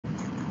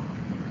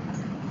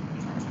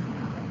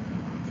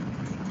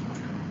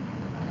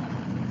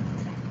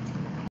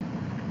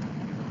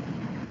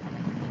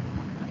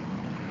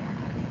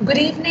Good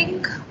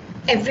evening,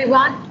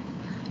 everyone,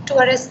 to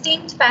our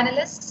esteemed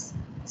panelists,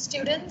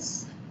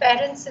 students,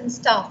 parents, and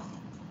staff.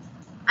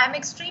 I'm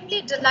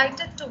extremely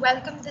delighted to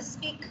welcome the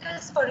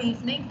speakers for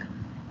evening,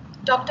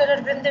 Dr.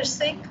 Arvinder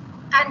Singh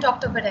and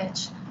Dr.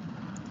 Baraj.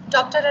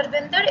 Dr.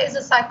 Arvinder is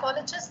a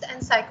psychologist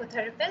and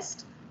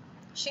psychotherapist.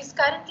 She's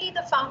currently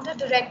the founder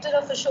director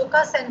of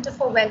Ashoka Center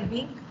for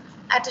Wellbeing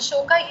at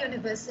Ashoka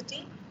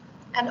University,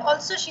 and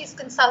also she's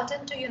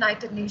consultant to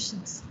United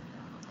Nations.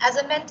 As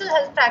a mental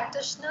health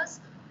practitioner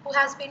who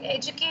has been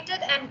educated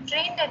and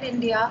trained in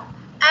India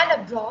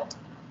and abroad,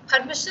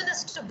 her mission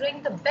is to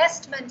bring the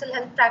best mental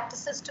health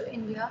practices to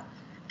India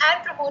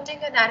and promoting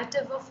a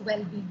narrative of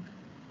well-being.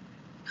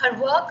 Her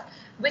work,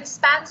 which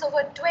spans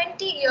over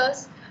 20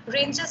 years,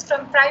 ranges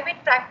from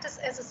private practice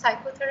as a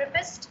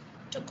psychotherapist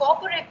to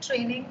corporate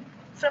training,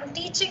 from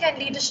teaching and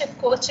leadership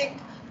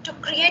coaching to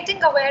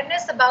creating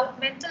awareness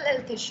about mental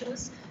health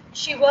issues.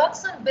 She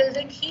works on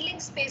building healing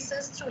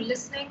spaces through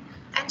listening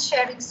and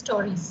sharing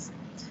stories.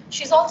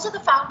 She's also the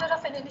founder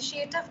of an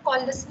initiative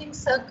called Listening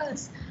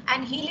Circles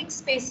and Healing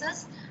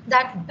Spaces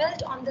that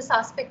built on this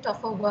aspect of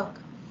her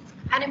work.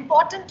 An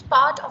important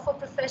part of her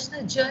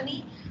professional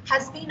journey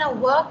has been her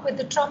work with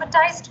the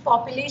traumatized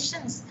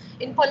populations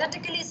in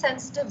politically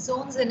sensitive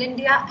zones in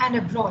India and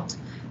abroad,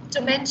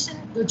 to mention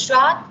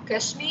Gujarat,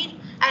 Kashmir,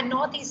 and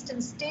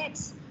northeastern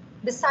states,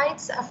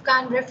 besides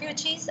Afghan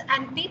refugees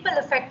and people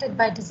affected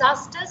by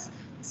disasters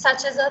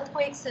such as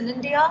earthquakes in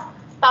India,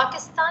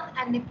 Pakistan,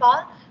 and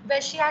Nepal, where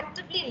she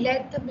actively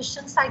led the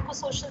mission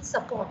psychosocial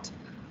support.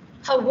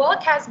 Her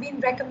work has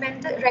been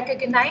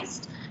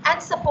recognized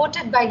and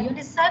supported by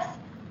UNICEF,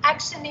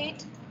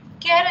 ActionAid,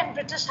 CARE and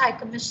British High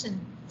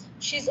Commission.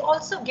 She's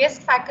also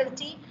guest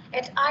faculty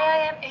at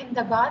IIM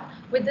Ahmedabad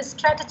with the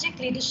Strategic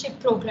Leadership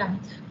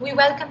Program. We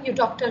welcome you,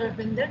 Dr.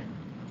 Arvinder.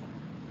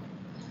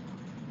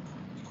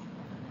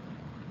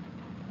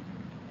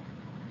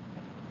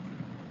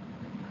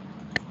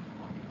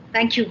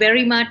 Thank you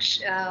very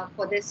much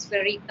for this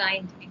very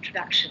kind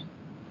introduction.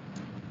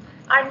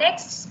 Our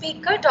next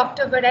speaker,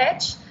 Dr.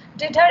 Baraj,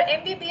 did her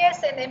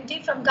MBBS and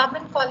MD from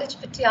Government College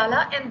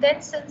Patiala and then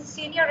since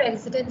senior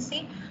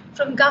residency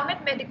from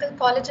Government Medical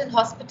College and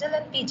Hospital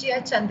and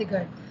PGI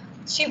Chandigarh.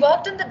 She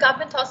worked in the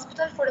government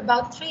hospital for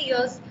about 3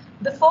 years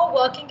before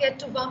working at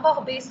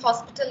Toowoomba Base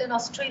Hospital in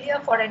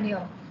Australia for a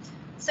year.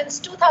 Since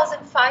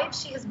 2005,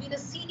 she has been a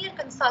senior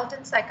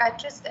consultant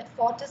psychiatrist at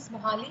Fortis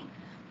Mohali,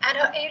 and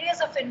her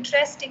areas of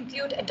interest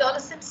include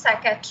adolescent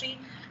psychiatry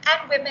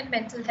and women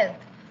mental health.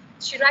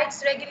 She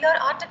writes regular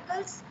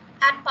articles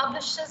and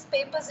publishes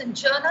papers in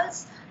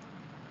journals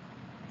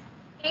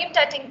aimed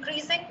at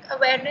increasing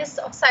awareness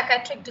of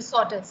psychiatric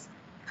disorders.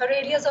 Her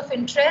areas of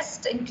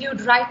interest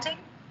include writing,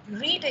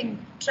 reading,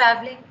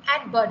 traveling,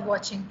 and bird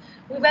watching.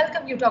 We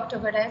welcome you, Dr.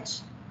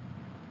 Baraj.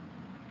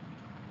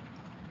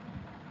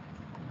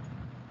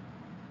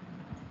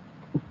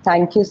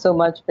 Thank you so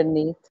much,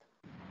 Puneet.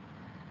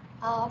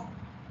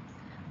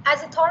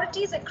 As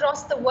authorities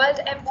across the world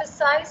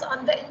emphasize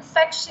on the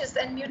infectious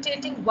and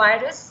mutating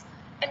virus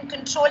and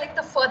controlling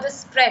the further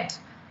spread,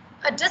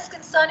 a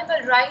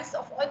disconcertible rise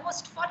of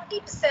almost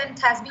 40%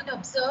 has been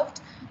observed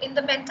in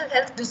the mental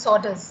health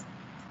disorders.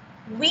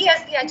 We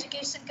as the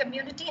education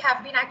community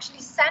have been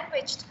actually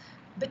sandwiched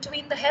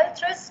between the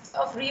health risks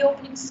of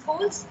reopening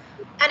schools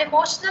and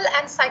emotional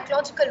and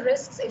psychological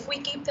risks if we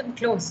keep them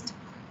closed.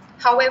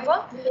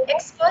 However,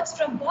 experts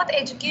from both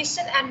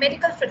education and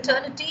medical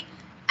fraternity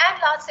and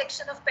large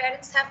section of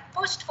parents have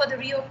pushed for the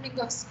reopening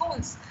of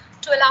schools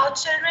to allow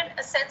children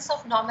a sense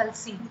of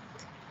normalcy.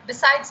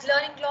 Besides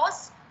learning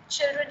loss,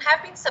 children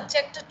have been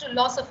subjected to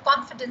loss of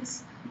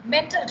confidence,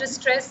 mental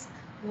distress,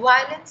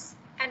 violence,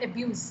 and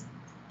abuse,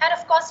 and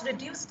of course,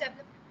 reduced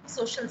development of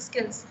social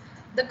skills.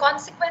 The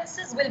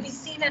consequences will be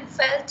seen and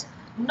felt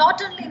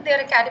not only in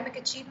their academic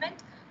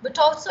achievement, but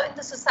also in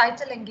the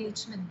societal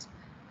engagement.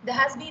 There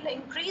has been an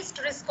increased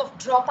risk of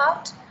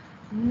dropout,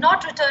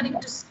 not returning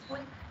to school,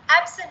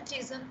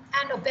 absenteeism,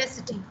 and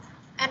obesity.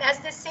 And as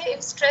they say,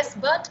 if stress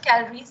burnt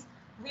calories,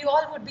 we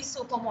all would be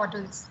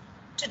supermodels.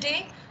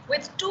 Today,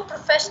 with two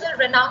professional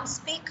renowned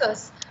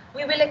speakers,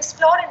 we will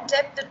explore in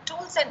depth the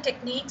tools and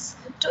techniques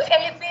to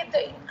elevate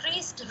the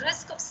increased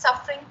risk of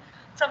suffering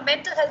from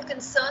mental health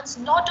concerns,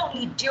 not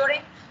only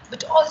during,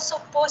 but also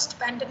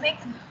post-pandemic.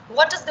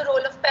 What is the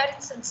role of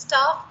parents and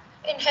staff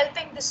in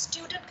helping the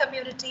student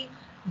community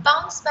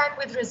bounce back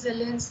with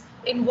resilience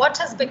in what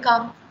has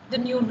become the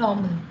new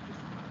normal?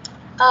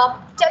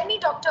 Tell me,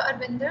 Dr.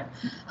 Arvinder,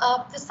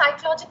 the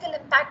psychological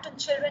impact on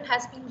children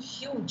has been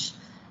huge.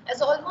 As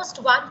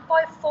almost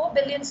 1.4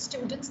 billion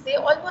students, they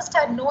almost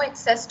had no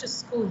access to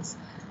schools.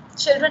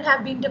 Children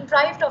have been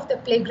deprived of their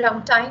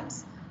playground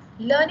times,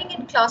 learning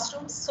in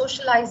classrooms,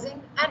 socializing,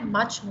 and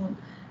much more.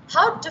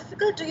 How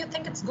difficult do you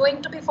think it's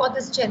going to be for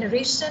this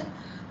generation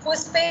who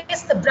has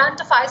faced the brunt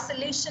of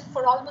isolation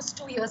for almost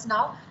 2 years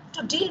now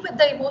to deal with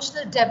the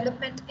emotional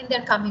development in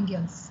their coming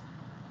years?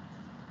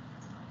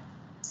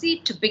 See,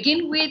 to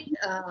begin with,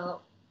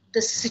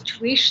 the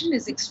situation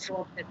is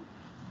extraordinary.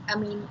 I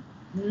mean,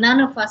 none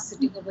of us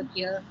sitting over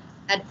here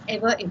had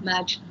ever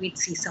imagined we'd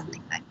see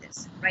something like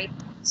this, right?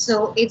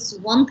 So it's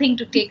one thing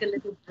to take a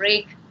little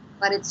break,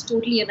 but it's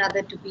totally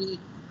another to be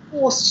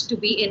forced to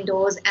be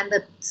indoors, and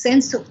the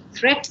sense of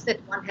threat that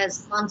one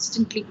has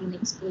constantly been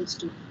exposed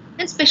to,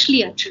 and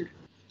especially our children.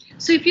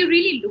 So if you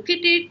really look at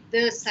it,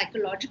 the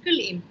psychological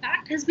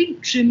impact has been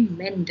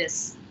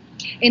tremendous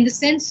in the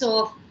sense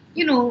of,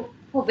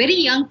 for very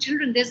young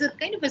children, there's a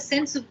kind of a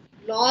sense of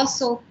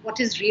loss of what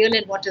is real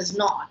and what is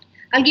not.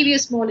 I'll give you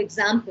a small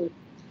example.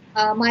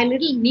 My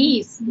little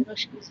niece,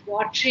 she was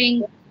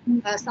watching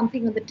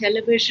something on the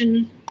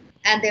television,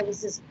 and there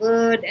was this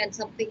bird and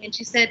something, and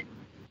she said,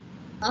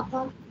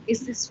 Papa,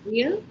 is this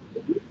real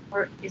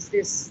or is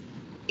this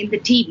in the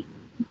TV?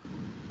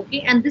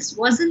 Okay, and this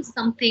wasn't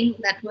something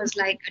that was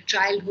like a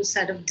child who's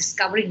sort of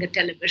discovering a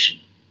television.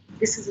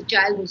 This is a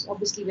child who's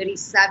obviously very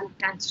savvy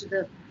thanks to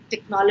the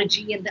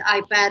technology and the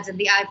iPads and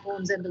the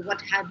iPhones and the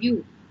what have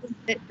you.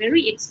 They're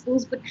very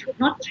exposed, but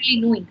not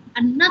really knowing.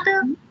 Another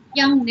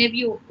young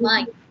nephew of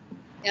mine,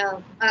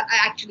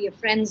 actually a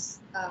friend's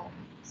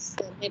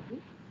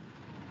nephew,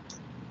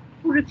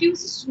 who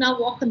refuses to now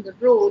walk on the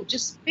road,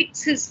 just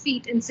picks his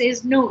feet and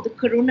says, no, the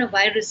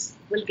coronavirus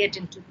will get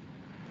into me.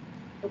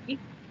 Okay.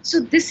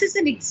 So this is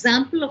an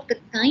example of the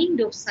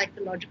kind of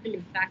psychological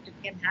impact it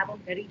can have on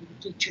very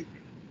little children.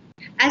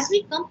 As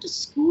we come to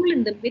school,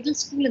 in the middle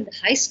school and the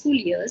high school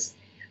years,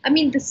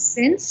 the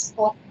sense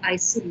of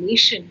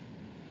isolation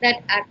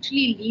that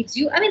actually leads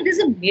you, there's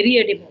a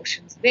myriad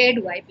emotions. Where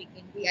do I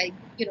begin?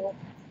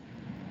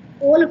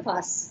 All of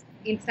us,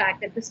 in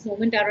fact, at this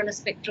moment are on a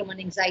spectrum on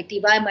anxiety.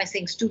 Why am I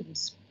saying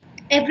students?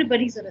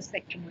 Everybody's on a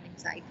spectrum on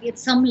anxiety at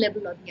some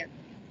level or the other.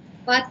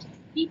 But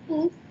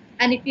people,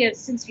 and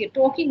since we are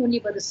talking only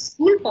about the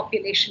school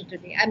population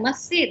today, I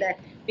must say that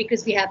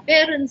because we have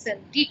parents and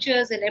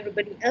teachers and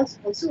everybody else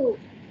also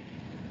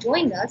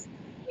join us,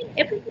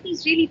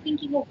 everybody's really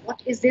thinking of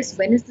what is this,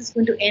 when is this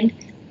going to end?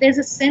 There's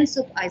a sense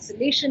of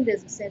isolation,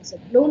 there's a sense of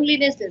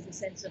loneliness, there's a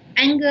sense of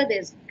anger,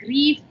 there's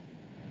grief,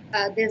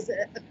 there's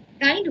a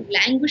kind of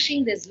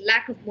languishing, there's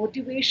lack of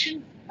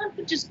motivation. One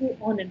could just go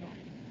on and on.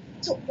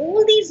 So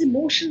all these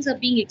emotions are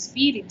being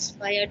experienced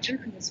by our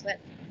children as well.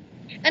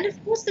 And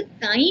of course, the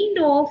kind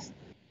of,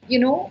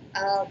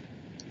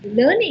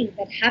 learning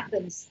that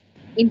happens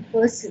in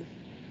person,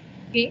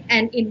 okay,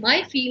 and in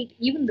my field,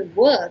 even the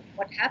work,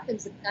 what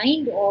happens, the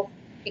kind of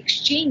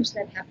exchange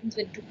that happens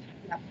when two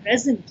people are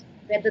present,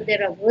 whether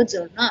there are words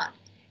or not,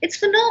 it's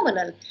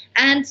phenomenal.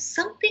 And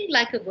something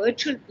like a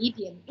virtual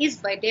medium is,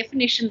 by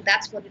definition,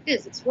 that's what it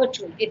is. It's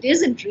virtual. It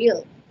isn't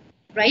real,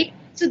 right?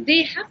 So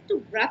they have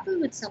to grapple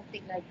with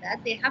something like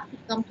that. They have to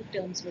come to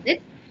terms with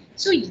it.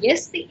 So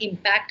yes, the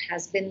impact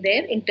has been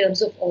there in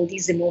terms of all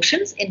these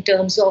emotions, in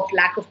terms of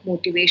lack of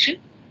motivation,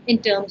 in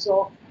terms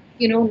of,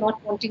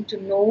 not wanting to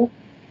know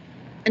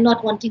and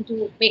not wanting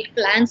to make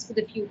plans for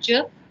the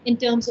future, in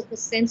terms of a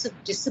sense of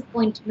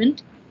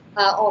disappointment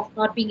of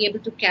not being able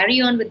to carry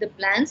on with the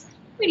plans.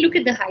 Look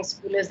at the high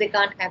schoolers, they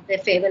can't have their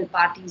farewell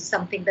parties,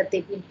 something that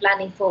they've been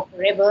planning for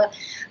forever,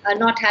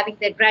 not having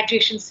their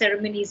graduation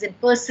ceremonies in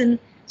person.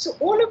 So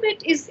all of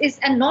it is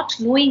and not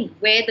knowing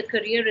where the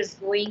career is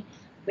going,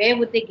 where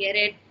would they get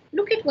it?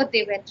 Look at what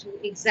they went through.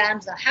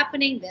 Exams are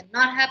happening, they're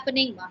not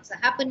happening, marks are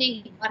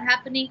happening, not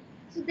happening.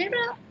 So there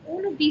are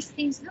all of these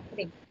things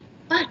happening.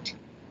 But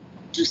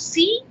to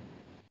see,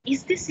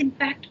 is this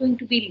impact going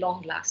to be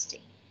long lasting?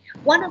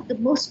 One of the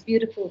most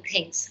beautiful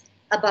things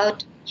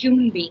about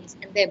human beings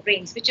and their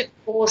brains, which of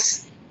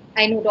course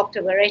I know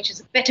Dr. Varech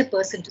is a better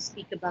person to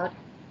speak about,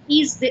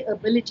 is the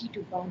ability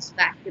to bounce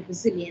back, the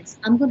resilience.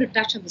 I'm going to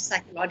touch on the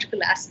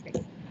psychological aspect,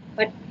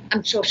 but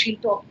I'm sure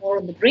she'll talk more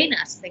on the brain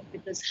aspect,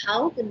 because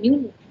how the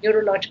new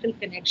neurological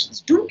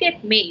connections do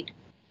get made.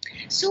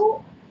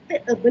 So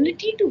the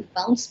ability to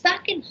bounce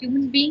back in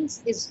human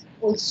beings is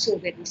also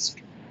very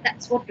strong.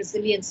 That's what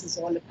resilience is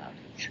all about.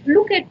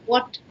 Look at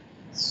what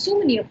so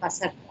many of us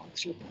have gone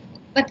through.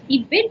 But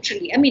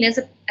eventually,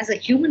 as a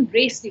human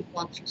race, we've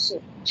gone through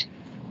so much.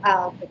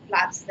 The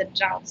floods, the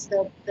droughts,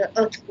 the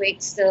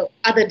earthquakes, the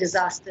other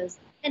disasters,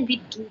 and we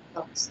do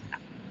bounce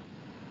back.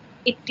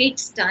 It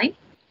takes time.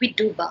 We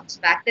do bounce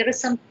back. There are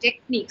some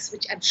techniques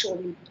which I'm sure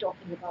we'll be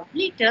talking about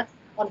later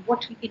on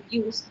what we can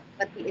use,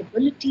 but the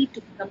ability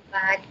to come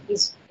back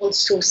is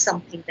also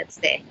something that's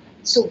there.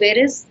 So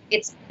whereas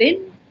it's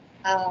been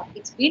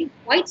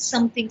quite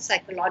something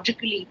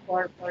psychologically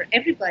for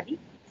everybody,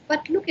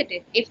 but look at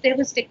it. If there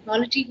was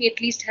technology, we at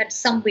least had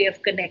some way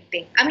of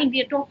connecting.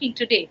 We are talking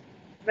today,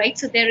 right?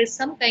 So there is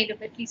some kind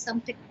of at least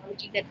some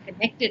technology that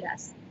connected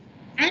us.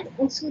 And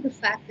also the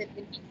fact that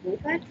when we go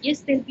back, yes,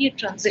 there'll be a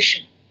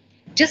transition.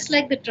 Just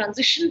like the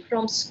transition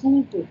from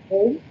school to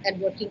home and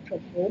working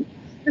from home,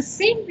 the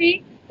same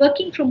way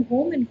working from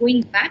home and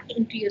going back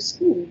into your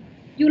school,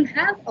 you'll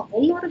have a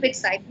whole lot of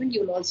excitement.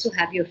 You'll also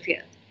have your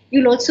fear.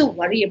 You'll also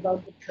worry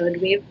about the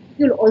third wave.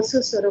 You'll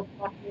also sort of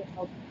not know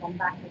how to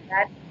combat with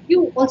that.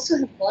 You also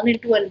have gone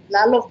into a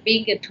lull of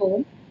being at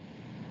home.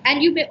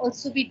 And you may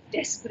also be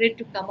desperate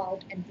to come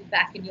out and be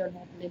back in your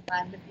normal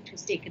environment, which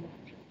was taken off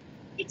you.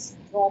 It's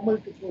normal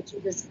to go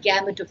through this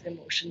gamut of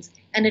emotions,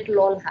 and it will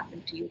all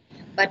happen to you.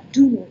 But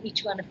do know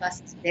each one of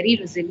us is very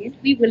resilient.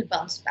 We will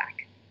bounce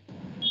back.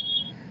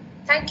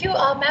 Thank you,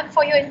 ma'am,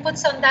 for your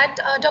inputs on that.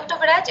 Dr.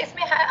 Viraj, if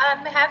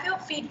may have your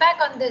feedback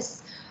on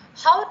this.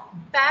 How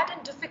bad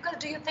and difficult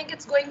do you think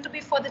it's going to be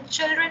for the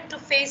children to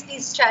face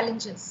these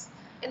challenges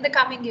in the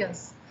coming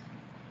years?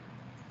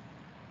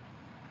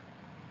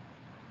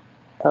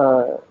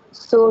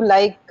 So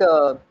like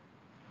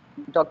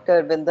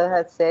Dr. Arvinda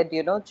has said,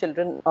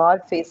 children are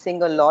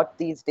facing a lot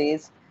these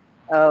days.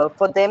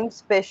 For them,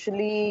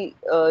 especially,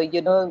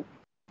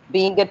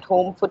 being at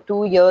home for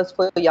 2 years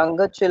for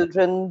younger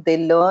children, they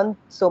learn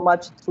so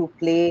much through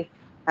play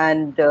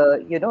and,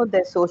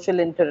 their social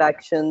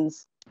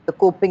interactions, the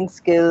coping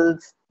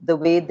skills, the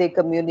way they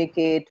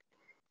communicate.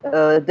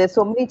 There's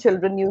so many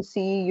children you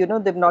see,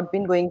 they've not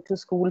been going to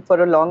school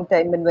for a long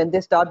time. And when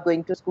they start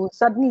going to school,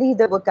 suddenly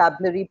the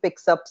vocabulary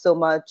picks up so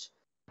much.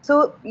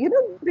 So,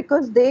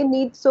 because they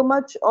need so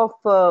much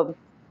of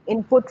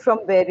input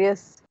from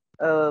various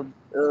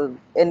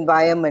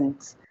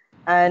environments.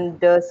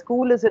 And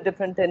school is a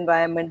different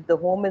environment, the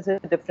home is a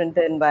different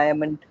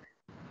environment.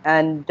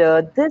 And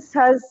this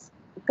has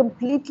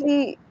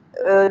completely,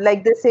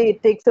 like they say,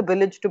 it takes a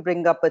village to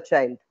bring up a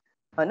child.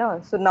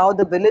 So now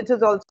the village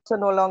is also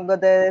no longer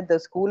there, the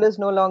school is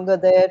no longer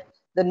there,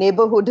 the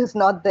neighborhood is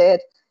not there,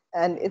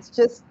 and it's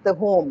just the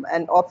home.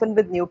 And often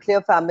with nuclear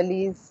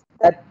families,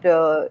 that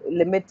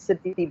limits it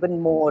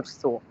even more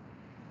so.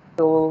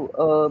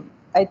 So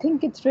I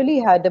think it's really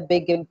had a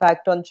big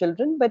impact on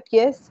children. But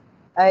yes,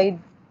 I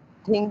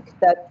think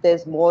that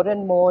there's more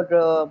and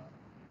more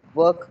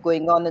work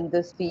going on in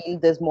this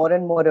field. There's more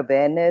and more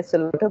awareness. A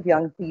lot of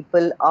young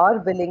people are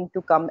willing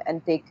to come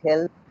and take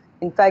help.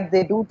 In fact,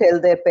 they do tell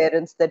their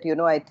parents that,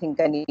 I think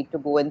I need to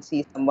go and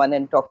see someone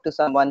and talk to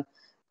someone.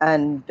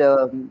 And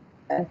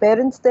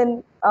parents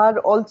then are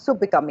also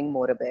becoming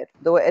more aware,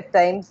 though at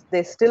times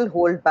they still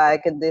hold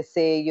back and they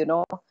say,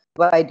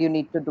 why do you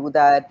need to do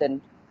that?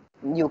 And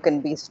you can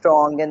be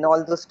strong, and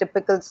all those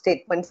typical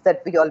statements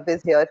that we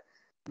always hear.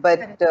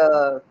 But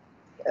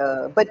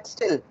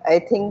still, I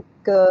think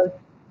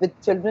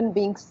with children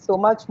being so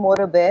much more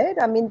aware,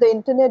 I mean, the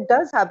internet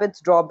does have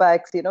its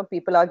drawbacks.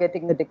 People are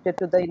getting addicted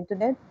to the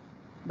internet.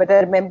 But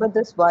I remember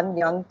this one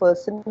young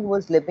person who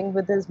was living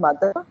with his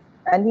mother,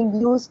 and he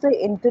used the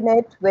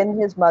internet when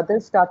his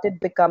mother started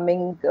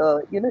becoming,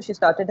 she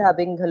started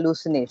having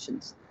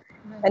hallucinations.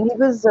 And he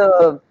was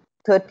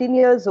 13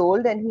 years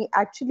old, and he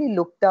actually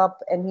looked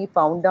up and he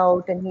found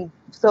out and he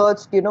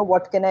searched,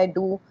 what can I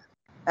do?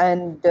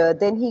 And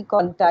then he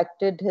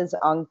contacted his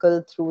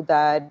uncle through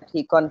that.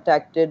 He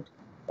contacted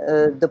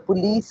the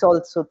police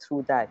also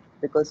through that,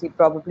 because he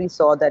probably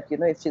saw that,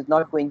 if she's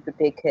not going to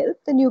take help,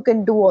 then you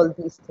can do all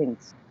these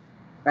things.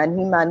 And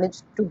he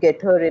managed to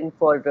get her in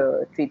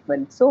for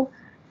treatment. So,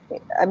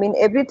 I mean,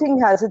 everything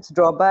has its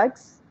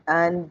drawbacks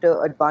and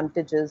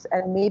advantages.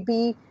 And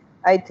maybe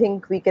I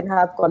think we can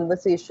have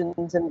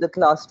conversations in the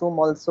classroom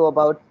also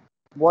about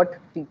what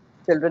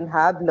children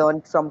have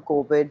learned from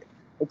COVID.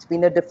 It's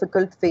been a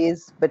difficult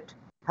phase, but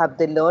have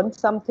they learned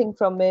something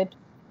from it?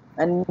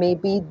 And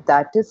maybe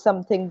that is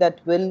something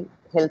that will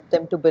help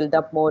them to build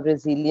up more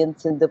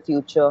resilience in the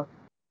future.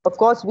 Of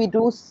course, we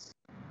do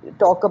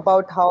talk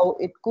about how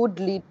it could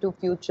lead to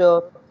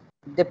future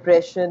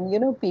depression,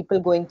 people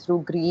going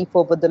through grief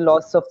over the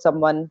loss of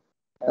someone,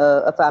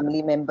 a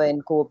family member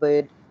in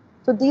COVID.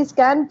 So these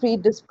can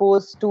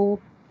predispose to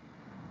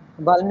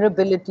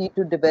vulnerability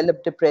to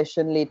develop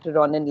depression later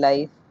on in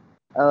life.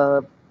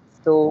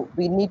 So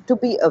we need to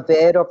be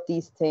aware of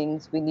these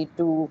things. We need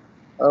to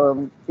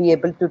be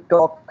able to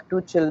talk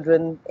to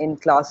children in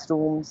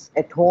classrooms,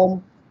 at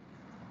home,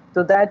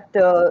 so that,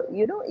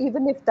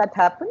 even if that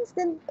happens,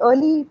 then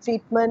early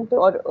treatment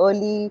or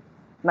early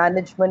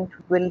management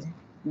will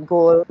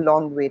go a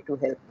long way to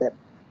help them.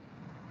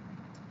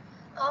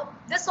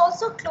 This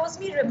also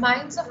closely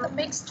reminds of the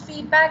mixed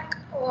feedback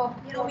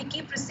we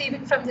keep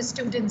receiving from the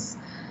students.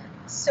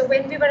 So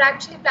when we were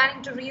actually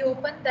planning to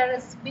reopen, there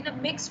has been a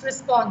mixed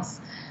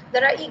response.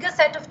 There are eager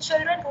set of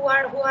children who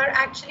are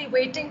actually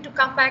waiting to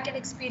come back and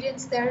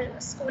experience their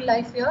school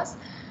life years.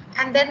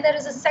 And then there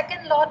is a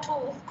second lot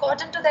who've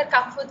got into their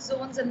comfort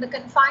zones in the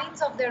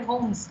confines of their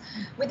homes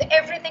with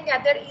everything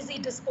at their easy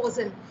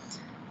disposal.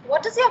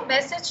 What is your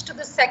message to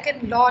the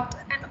second lot,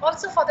 and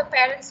also for the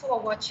parents who are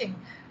watching,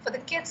 for the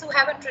kids who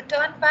haven't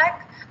returned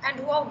back and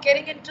who are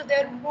getting into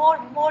their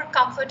more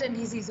comfort and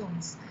easy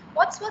zones?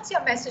 What's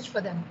your message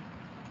for them?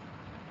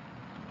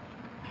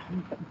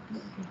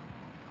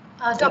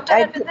 Dr.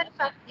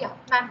 Arvinda, yeah,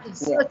 ma'am,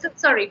 please. Yeah. Oh,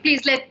 sorry,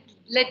 please let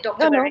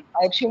Dr. No,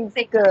 I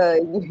think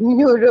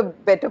you're a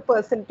better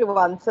person to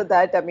answer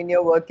that. I mean,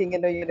 you're working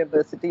in a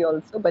university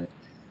also, but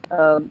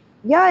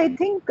yeah, I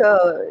think,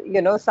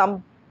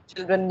 some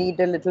children need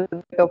a little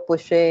bit of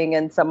pushing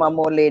and some are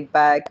more laid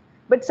back.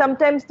 But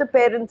sometimes the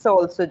parents are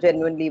also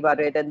genuinely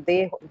worried and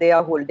they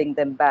are holding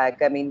them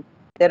back. I mean,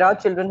 there are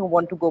children who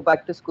want to go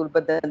back to school,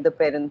 but then the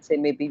parents say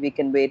maybe we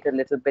can wait a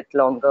little bit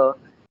longer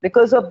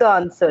because of the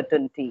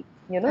uncertainty.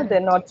 They're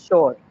not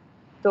sure.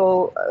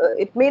 So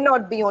it may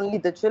not be only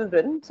the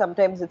children,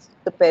 sometimes it's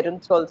the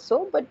parents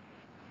also, but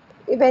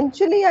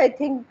eventually I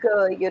think,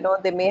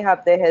 they may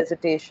have their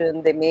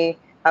hesitation, they may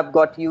have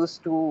got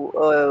used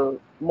to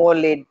more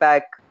laid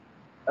back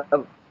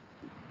uh,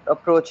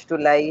 approach to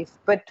life.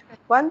 But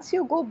once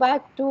you go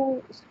back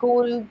to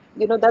school,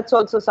 that's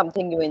also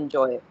something you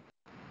enjoy.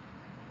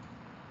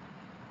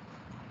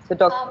 So,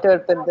 Dr.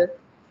 Pinder.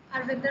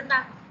 Arvinder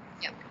ma'am.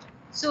 Yeah.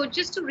 So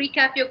just to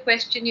recap your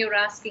question, you're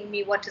asking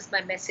me what is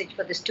my message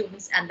for the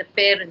students and the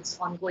parents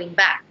on going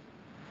back.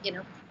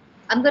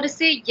 I'm going to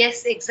say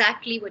yes,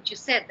 exactly what you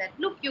said, that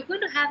look, you're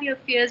going to have your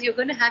fears, you're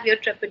going to have your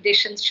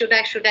trepidations. Should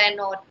I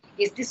not?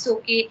 Is this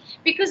okay?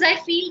 Because I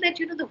feel that,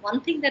 the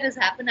one thing that has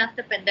happened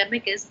after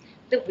pandemic is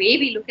the way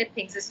we look at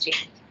things has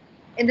changed.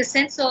 In the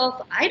sense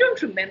of, I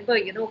don't remember,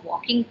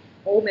 walking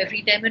home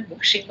every time and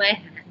washing my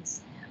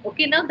hands.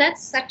 Okay, now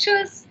that's such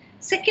a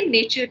second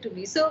nature to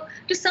me. So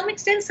to some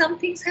extent, some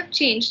things have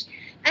changed.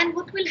 And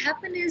what will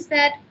happen is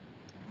that,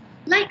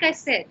 like I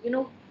said,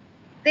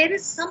 there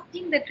is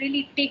something that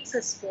really takes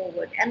us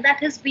forward. And that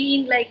has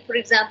been, like, for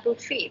example,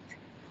 faith.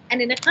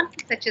 And in a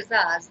country such as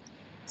ours,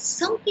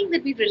 something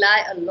that we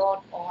rely a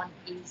lot on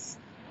is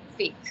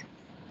faith.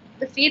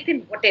 The faith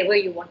in whatever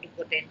you want to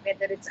put in,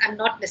 whether it's, I'm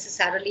not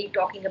necessarily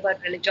talking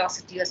about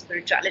religiosity or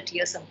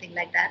spirituality or something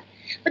like that,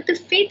 but the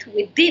faith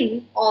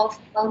within of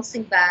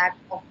bouncing back,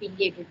 of being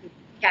able to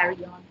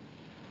carry on.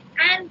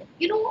 And,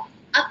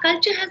 our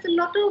culture has a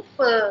lot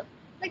of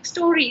like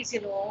stories,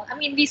 I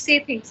mean, we say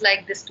things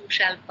like this too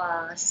shall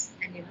pass,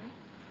 and,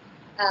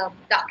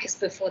 darkest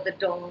before the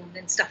dawn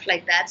and stuff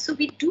like that. So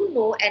we do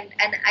know, and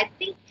I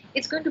think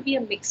it's going to be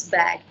a mixed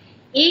bag.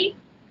 It's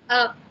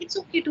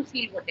okay to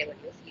feel whatever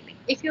you're feeling.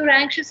 If you're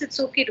anxious, it's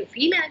okay to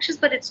feel anxious,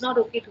 but it's not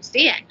okay to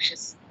stay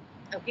anxious.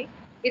 Okay?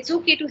 It's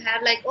okay to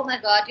have, like, oh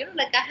my God,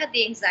 like I had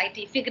the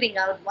anxiety figuring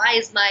out why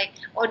is my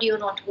audio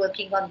not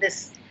working on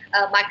this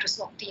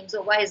Microsoft Teams,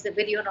 or why is the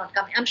video not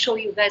coming. I'm sure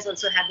you guys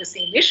also have the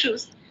same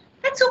issues.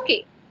 That's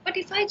okay. But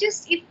if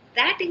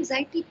that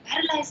anxiety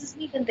paralyzes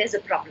me, then there's a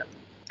problem.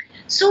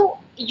 So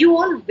you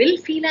all will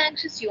feel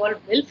anxious, you all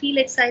will feel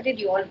excited,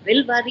 you all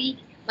will worry.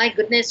 My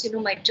goodness,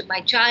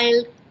 my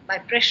child, my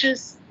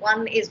precious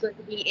one is going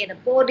to be in a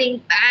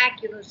boarding back,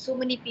 so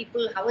many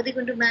people, how are they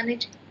going to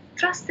manage?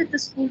 Trust that the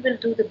school will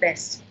do the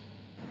best.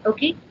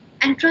 Okay?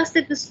 And trust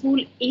that the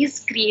school is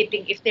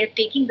creating, if they're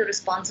taking the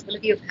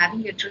responsibility of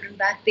having your children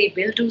back, they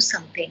will do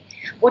something.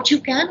 What you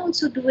can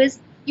also do is,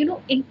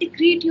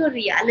 integrate your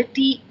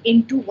reality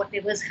into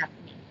whatever's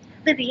happening.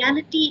 The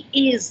reality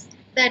is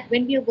that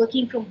when we are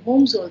working from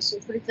homes also,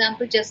 for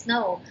example, just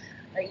now,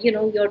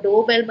 your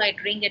doorbell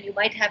might ring and you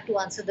might have to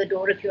answer the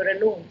door if you're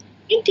alone.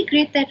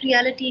 Integrate that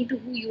reality into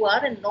who you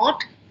are and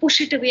not push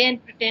it away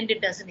and pretend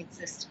it doesn't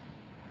exist.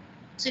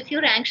 So if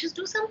you're anxious,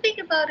 do something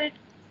about it.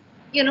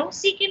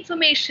 Seek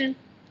information.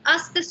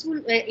 Ask the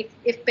school,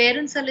 if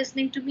parents are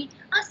listening to me,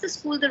 ask the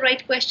school the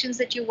right questions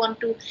that you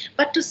want to.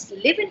 But to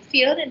live in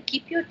fear and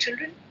keep your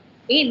children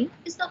in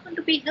is not going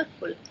to be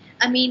helpful.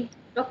 I mean,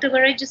 Dr.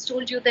 Varai just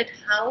told you that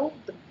how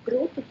the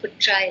growth of a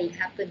child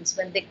happens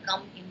when they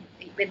come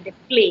in, when they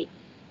play,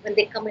 when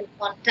they come in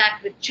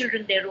contact with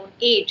children their own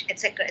age,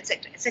 etc.,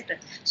 etc., etc.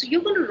 So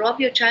you're going to rob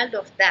your child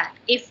of that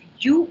if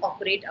you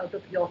operate out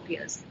of your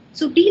fears.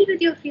 So deal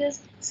with your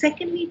fears.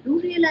 Secondly,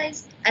 do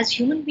realize as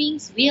human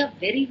beings, we are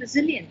very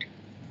resilient.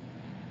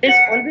 There's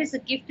always a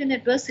gift in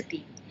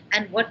adversity.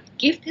 And what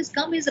gift has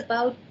come is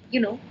about,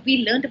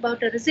 we learned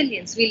about our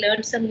resilience. We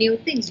learned some new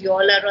things. You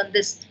all are on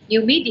this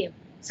new medium,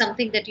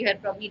 something that you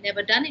had probably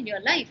never done in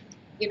your life.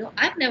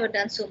 I've never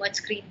done so much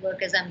screen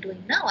work as I'm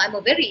doing now. I'm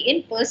a very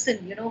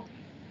in-person,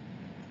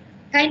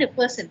 kind of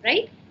person,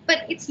 right?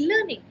 But it's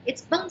learning,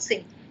 it's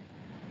bouncing.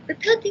 The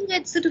third thing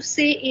I'd sort of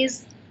say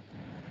is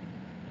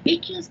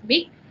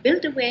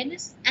build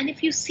awareness. And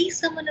if you see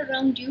someone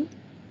around you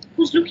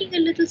who's looking a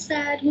little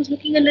sad, who's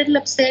looking a little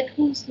upset,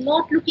 who's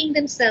not looking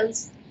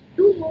themselves,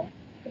 do know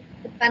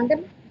the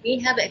pandemic may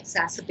have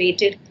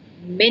exacerbated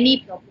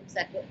many problems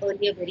that were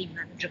earlier very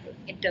manageable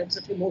in terms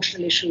of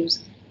emotional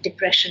issues,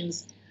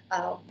 depressions,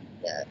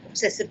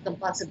 obsessive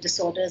compulsive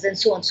disorders, and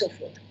so on and so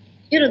forth.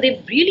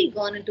 They've really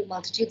gone into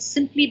multitudes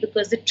simply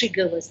because the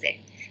trigger was there.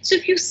 So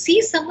if you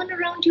see someone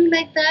around you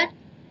like that,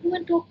 go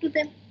and talk to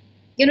them.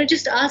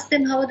 Just ask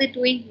them how are they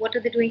doing, what are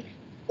they doing.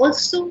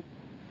 Also,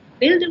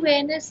 build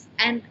awareness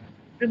and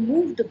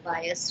remove the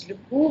bias,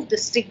 remove the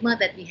stigma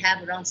that we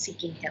have around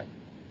seeking help.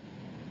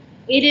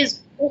 It is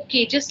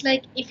okay, just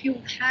like if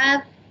you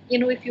have,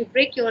 if you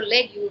break your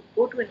leg, you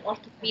go to an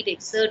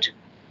orthopedic surgeon.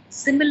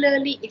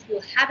 Similarly, if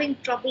you're having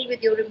trouble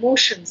with your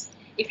emotions,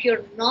 if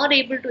you're not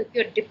able to, if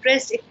you're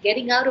depressed, if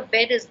getting out of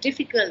bed is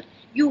difficult,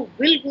 you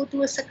will go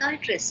to a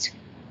psychiatrist.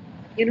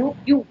 You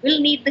will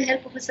need the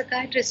help of a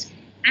psychiatrist,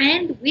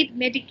 and with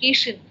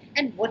medication.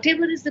 And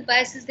whatever is the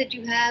biases that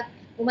you have,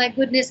 oh my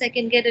goodness, I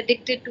can get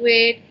addicted to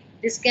it.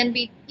 This can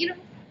be,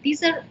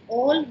 these are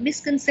all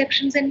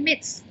misconceptions and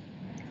myths.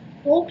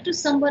 Talk to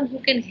someone who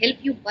can help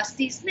you bust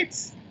these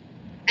myths.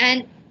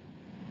 And,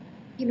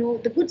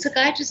 the good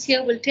psychiatrist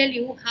here will tell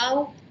you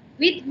how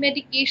with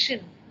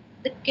medication,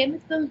 the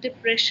chemical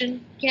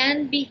depression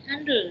can be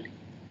handled.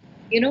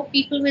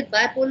 People with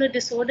bipolar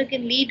disorder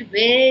can lead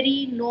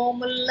very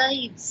normal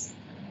lives.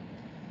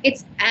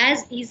 It's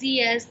as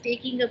easy as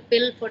taking a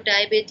pill for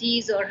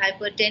diabetes or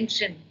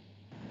hypertension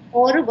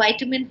or a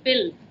vitamin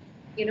pill,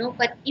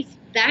 but if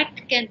that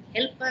can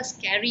help us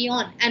carry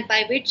on, and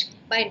by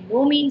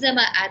no means am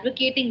I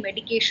advocating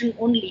medication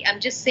only. I'm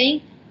just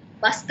saying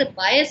bust the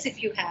bias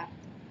if you have.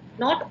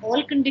 Not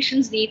all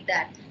conditions need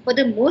that. For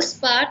the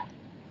most part,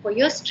 for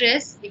your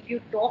stress, if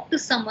you talk to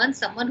someone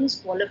who's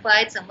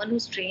qualified, someone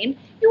who's trained,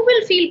 you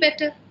will feel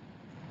better.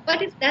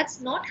 But if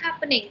that's not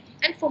happening,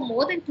 and for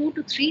more than 2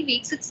 to 3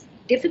 weeks, it's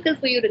difficult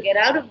for you to get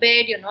out of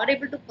bed, you're not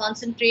able to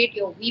concentrate,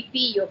 you're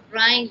weepy, you're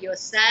crying, you're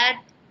sad,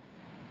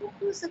 go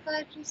to a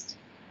psychiatrist.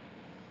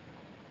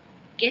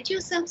 Get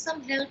yourself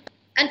some help.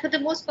 And for the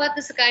most part,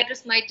 the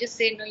psychiatrist might just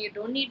say, no, you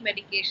don't need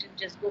medication,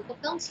 just go for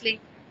counseling.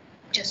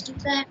 Just do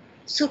that.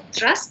 So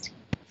trust,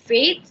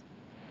 faith,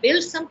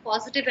 build some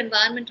positive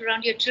environment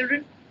around your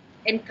children,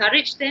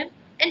 encourage them,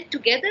 and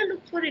together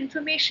look for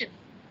information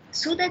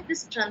so that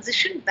this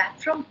transition back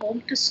from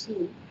home to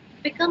school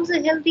becomes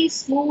a healthy,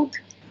 smooth,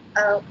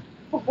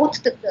 for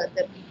both the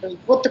people,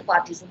 both the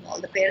parties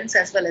involved, the parents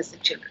as well as the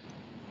children.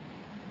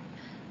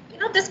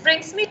 This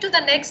brings me to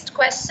the next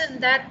question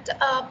that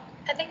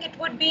I think it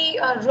would be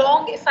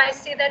wrong if I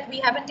say that we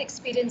haven't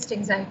experienced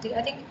anxiety.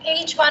 I think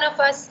each one of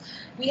us,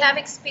 we have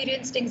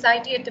experienced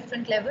anxiety at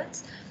different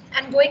levels.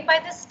 And going by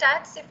the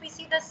stats, if we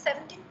see that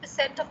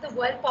 17% of the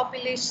world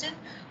population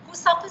who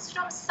suffers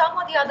from some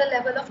or the other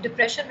level of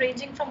depression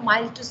ranging from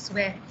mild to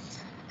severe.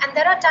 And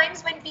there are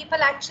times when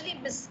people actually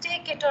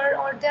mistake it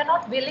or they're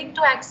not willing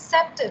to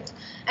accept it.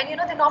 And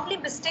they normally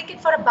mistake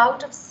it for a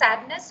bout of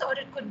sadness, or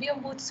it could be a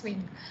mood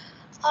swing.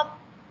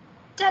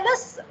 Tell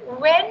us,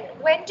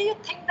 when do you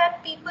think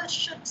that people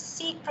should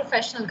seek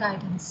professional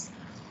guidance?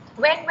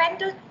 When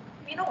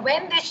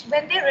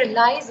they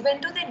realize,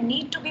 when do they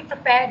need to be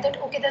prepared that,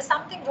 okay, there's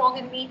something wrong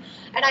in me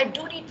and I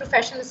do need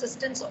professional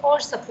assistance or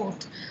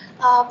support?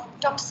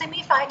 Dr. Simi,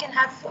 if I can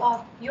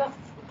have your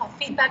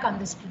feedback on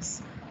this,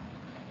 please.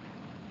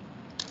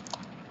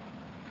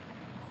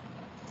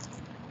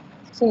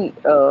 See,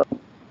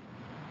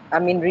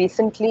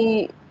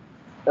 recently,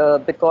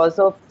 because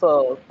of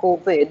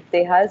COVID,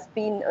 there has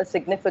been a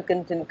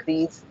significant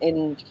increase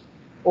in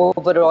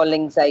overall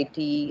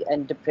anxiety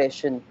and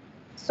depression.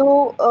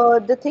 So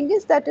the thing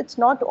is that it's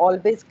not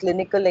always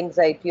clinical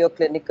anxiety or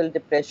clinical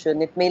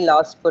depression. It may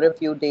last for a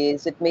few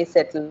days, it may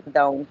settle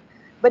down.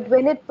 But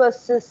when it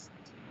persists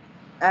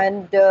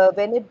and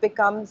when it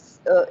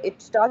becomes,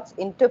 it starts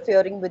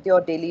interfering with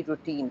your daily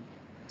routine.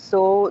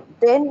 So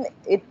then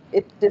it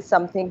is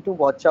something to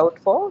watch out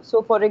for.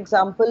 So for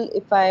example,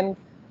 if I'm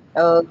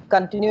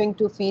continuing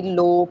to feel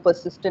low,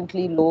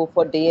 persistently low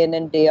for day in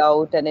and day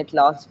out, and it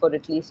lasts for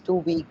at least 2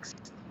 weeks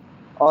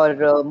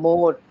or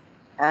more.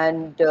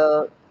 And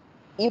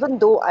even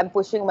though I'm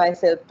pushing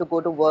myself to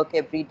go to work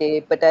every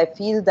day, but I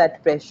feel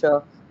that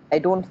pressure, I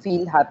don't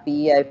feel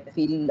happy, I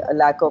feel a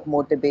lack of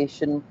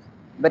motivation,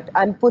 but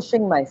I'm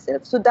pushing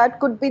myself. So that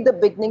could be the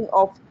beginning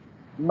of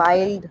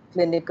mild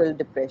clinical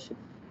depression.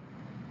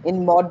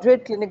 In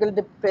moderate clinical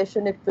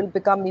depression, it will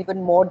become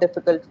even more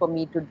difficult for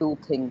me to do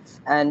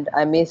things, and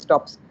I may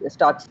start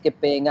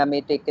skipping, I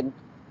may take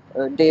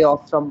a day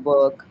off from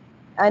work.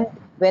 And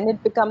when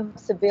it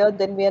becomes severe,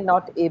 then we are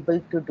not able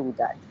to do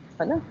that.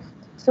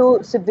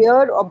 So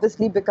severe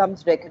obviously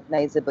becomes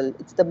recognizable.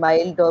 It's the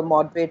mild or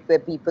moderate where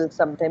people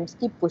sometimes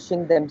keep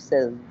pushing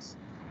themselves.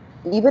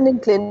 Even in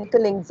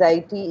clinical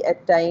anxiety,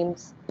 at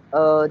times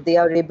they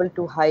are able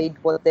to hide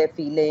what they're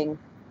feeling.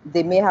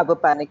 They may have a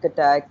panic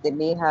attack, they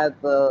may have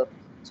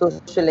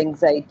social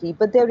anxiety,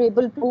 but they're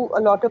able to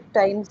a lot of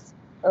times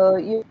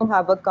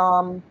have a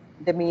calm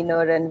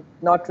demeanor and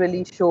not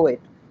really show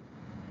it.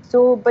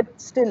 So, but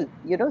still,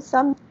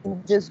 some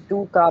changes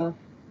do come.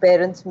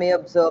 Parents may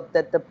observe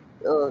that the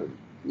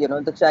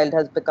child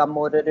has become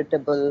more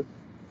irritable,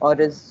 or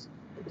is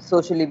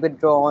socially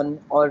withdrawn,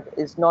 or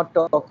is not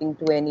talking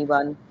to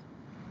anyone,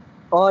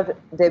 or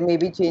there may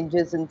be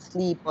changes in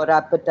sleep or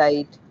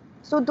appetite.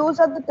 So those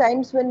are the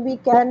times when we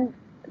can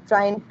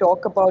try and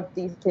talk about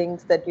these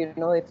things, that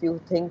if you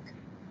think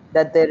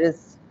that there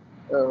is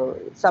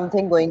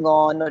something going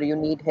on or you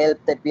need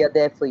help, that we are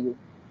there for you.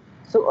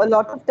 So a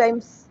lot of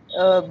times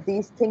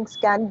these things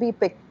can be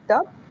picked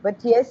up, but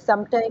yes,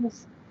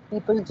 sometimes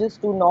people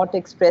just do not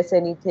express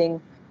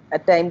anything.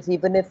 At times,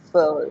 even if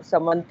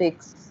someone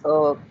takes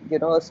a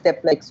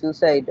step like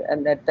suicide,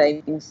 and at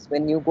times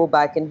when you go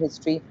back in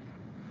history,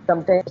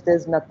 sometimes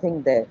there's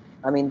nothing there.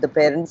 The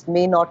parents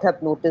may not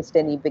have noticed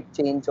any big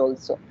change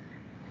also.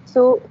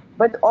 So,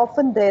 but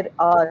often there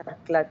are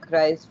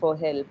cries for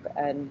help,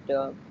 and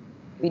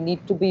we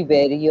need to be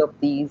wary of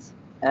these.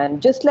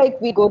 And just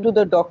like we go to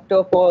the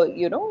doctor for,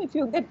 if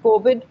you get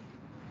COVID,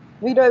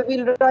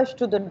 we'll rush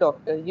to the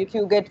doctor. If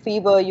you get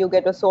fever, you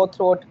get a sore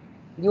throat,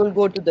 you'll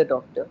go to the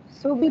doctor.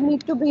 So we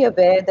need to be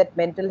aware that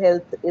mental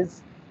health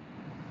is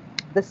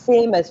the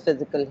same as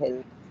physical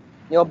health.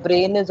 Your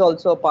brain is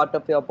also a part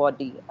of your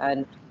body,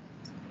 and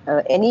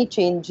any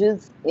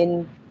changes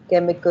in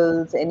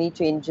chemicals, any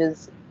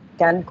changes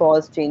can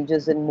cause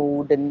changes in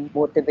mood and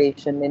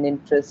motivation and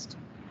interest.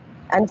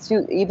 And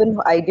even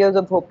ideas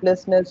of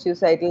hopelessness,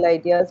 suicidal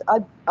ideas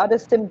are a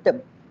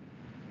symptom.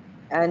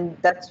 And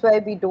that's why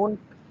we don't,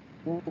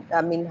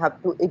 I mean,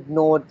 have to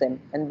ignore them,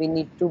 and we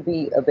need to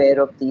be aware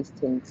of these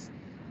things.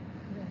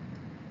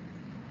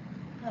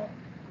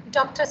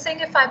 Dr.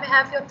 Singh, if I may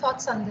have your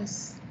thoughts on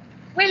this.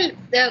 Well,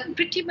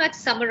 pretty much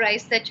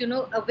summarized that,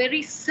 a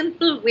very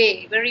simple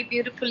way, very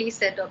beautifully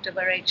said, Dr.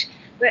 Baraj,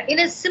 where in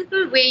a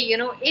simple way,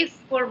 if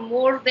for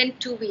more than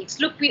 2 weeks,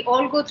 look, we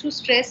all go through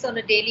stress on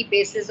a daily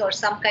basis or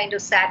some kind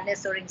of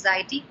sadness or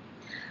anxiety.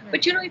 Right.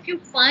 But, if you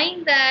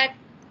find that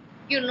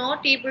you're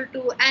not able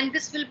to, and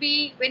this will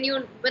be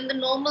when the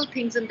normal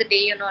things in the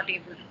day you're not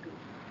able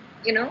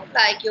to do,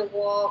 like your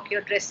walk,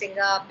 your dressing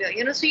up,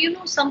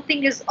 so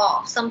something is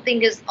off,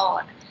 something is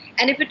odd.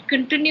 And if it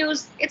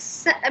continues,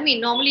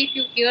 normally if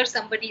you hear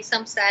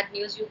some sad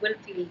news, you will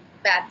feel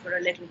bad for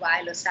a little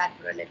while or sad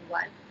for a little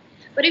while.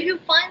 But if you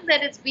find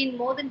that it's been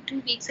more than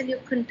 2 weeks and you're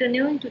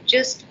continuing to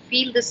just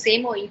feel the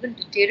same or even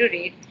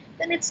deteriorate,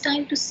 then it's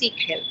time to seek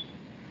help.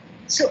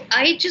 So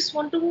I just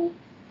want to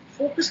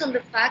focus on the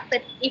fact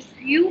that if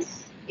you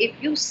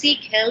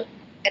seek help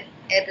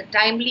at a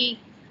timely,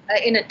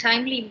 in a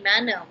timely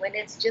manner when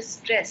it's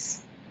just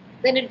stress,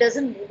 then it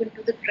doesn't move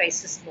into the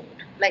crisis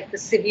mode, like the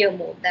severe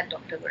mode that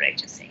Dr.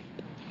 Baraj is saying.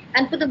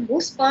 And for the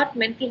most part,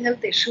 mental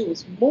health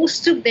issues,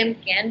 most of them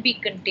can be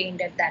contained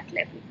at that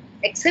level,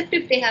 except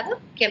if they have a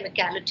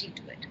chemicality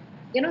to it.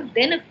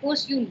 Then of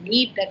course you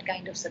need that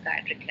kind of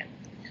psychiatric help.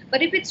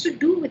 But if it's to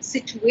do with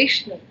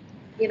situational,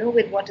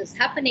 with what is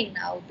happening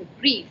now, the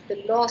grief,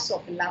 the loss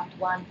of a loved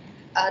one,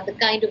 the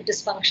kind of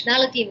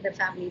dysfunctionality in the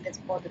family that's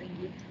bothering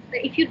you,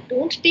 if you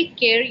don't take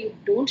care, you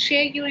don't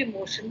share your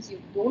emotions,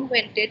 you don't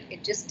vent it,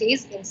 it just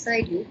stays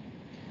inside you,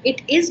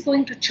 it is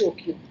going to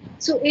choke you.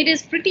 So it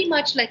is pretty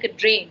much like a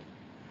drain.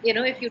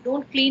 If you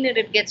don't clean it,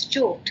 it gets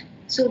choked.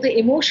 So the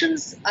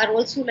emotions are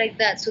also like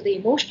that. So the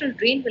emotional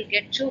drain will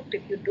get choked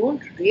if you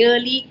don't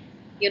really,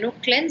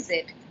 cleanse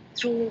it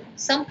through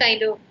some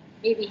kind of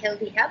maybe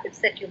healthy habits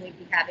that you may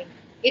be having.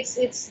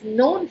 It's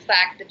known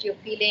fact that you're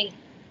feeling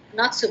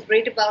not so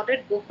great about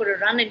it, go for a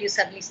run and you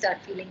suddenly start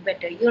feeling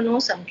better.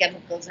 Some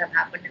chemicals have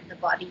happened in the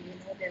body.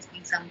 There's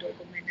been some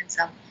dopamine and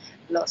some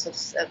loss of,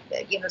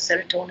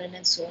 serotonin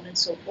and so on and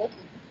so forth.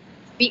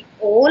 We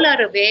all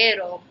are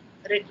aware of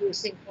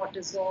reducing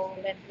cortisol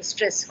and the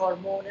stress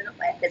hormone.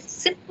 There's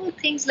simple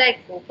things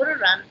like go for a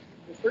run,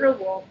 go for a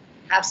walk,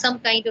 have some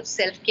kind of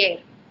self-care,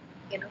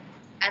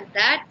 and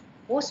that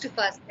most of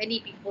us, many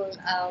people,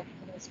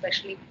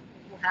 especially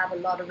who have a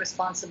lot of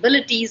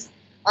responsibilities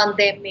on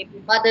them,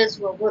 maybe mothers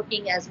who are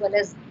working as well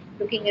as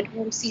looking at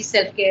home, see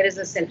self-care as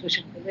a selfish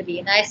activity.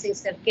 And I say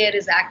self-care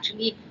is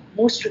actually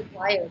most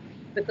required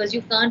because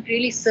you can't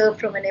really serve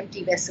from an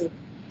empty vessel.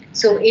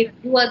 So if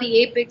you are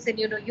the apex and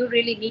you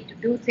really need to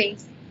do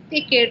things,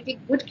 take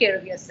good care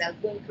of yourself,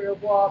 going for a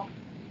walk,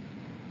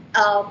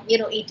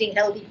 eating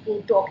healthy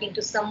food, talking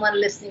to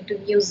someone, listening to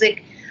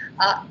music,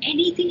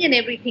 anything and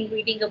everything,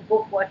 reading a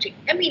book, watching,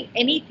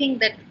 anything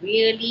that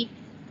really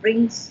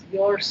brings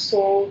your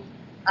soul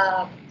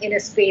in a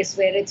space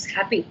where it's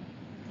happy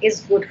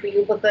is good for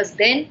you, because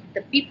then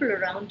the people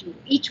around you,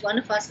 each one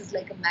of us is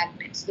like a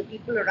magnet. So the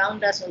people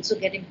around us also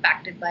get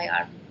impacted by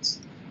our moods.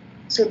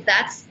 So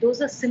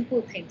those are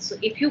simple things. So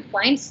if you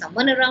find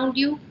someone around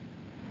you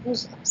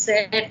who's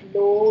upset,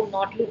 low,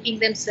 not looking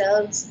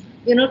themselves,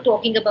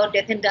 talking about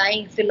death and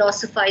dying,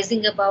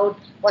 philosophizing about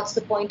what's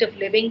the point of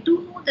living,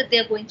 do know that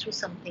they're going through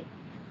something.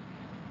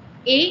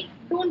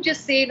 Don't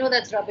just say, no,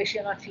 that's rubbish,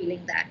 you're not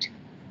feeling that.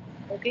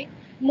 Okay?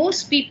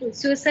 Most people,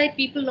 suicide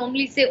people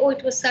normally say, oh,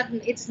 it was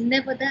sudden. It's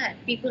never that.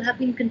 People have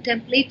been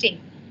contemplating,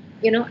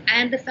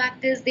 and the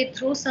fact is they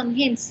throw some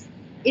hints.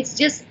 It's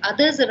just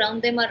others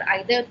around them are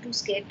either too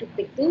scared to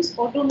pick those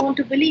or don't want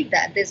to believe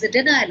that. There's a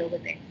denial over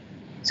there.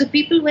 So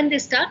people, when they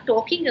start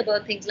talking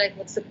about things like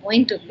what's the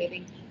point of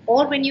living,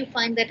 or when you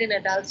find that in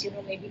adults,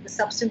 maybe the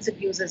substance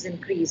abuse has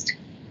increased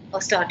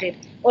or started,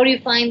 or you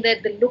find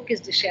that the look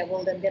is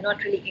disheveled and they're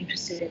not really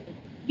interested in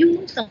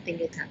it, something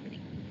is happening.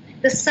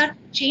 The sudden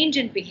change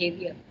in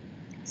behavior.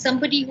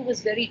 Somebody who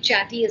was very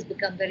chatty has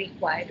become very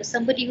quiet, or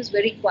somebody who's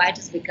very quiet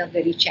has become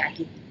very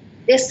chatty.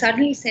 They're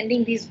suddenly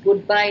sending these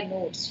goodbye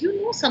notes.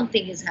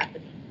 Something is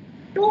happening.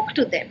 Talk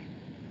to them.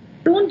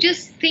 Don't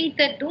just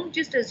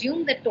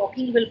assume that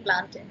talking will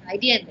plant an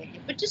idea in their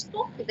head, but just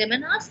talk to them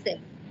and ask them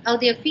how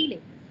they are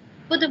feeling.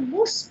 For the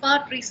most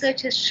part,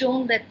 research has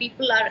shown that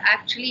people are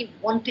actually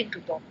wanting to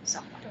talk to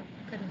someone.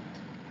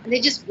 And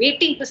they're just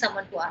waiting for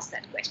someone to ask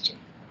that question.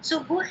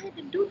 So go ahead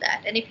and do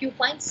that. And if you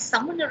find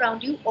someone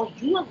around you or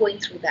you are going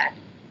through that,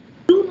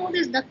 do know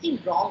there's nothing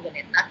wrong in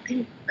it,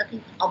 nothing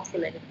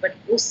harmful in it, but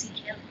go seek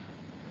help.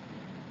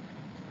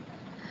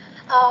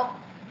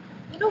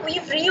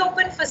 We've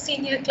reopened for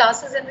senior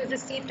classes and we've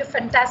received a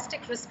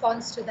fantastic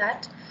response to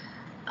that.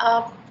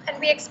 And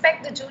we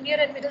expect the junior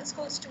and middle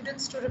school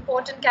students to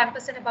report on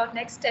campus in about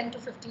next 10 to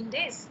 15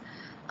 days.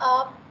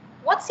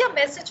 What's your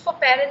message for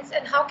parents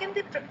and how can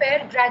they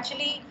prepare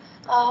gradually,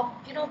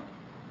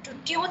 to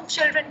tune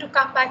children to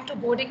come back to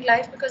boarding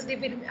life because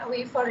they've been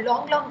away for a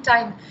long, long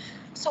time.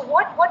 So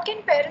what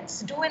can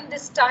parents do in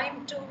this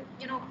time to,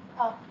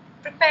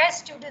 prepare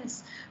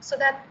students so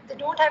that they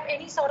don't have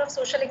any sort of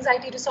social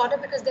anxiety disorder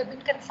because they've been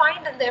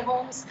confined in their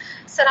homes,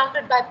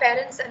 surrounded by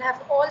parents and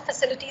have all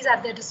facilities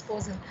at their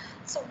disposal.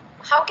 So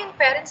how can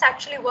parents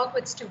actually work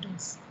with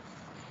students?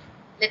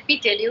 Let me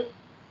tell you,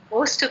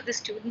 most of the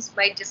students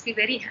might just be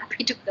very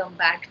happy to come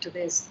back to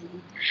their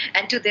school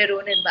and to their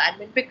own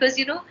environment because,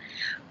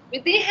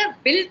 they have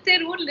built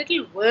their own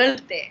little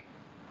world there.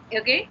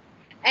 Okay?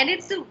 And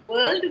it's a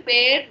world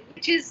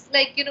which is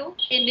like,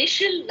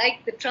 initial,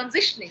 like the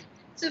transitioning.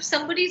 So if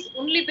somebody's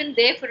only been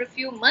there for a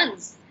few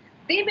months,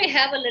 they may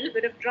have a little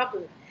bit of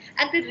trouble.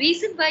 And the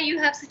reason why you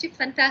have such a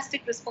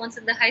fantastic response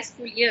in the high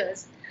school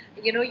years,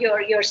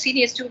 your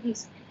senior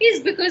students, is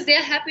because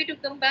they're happy to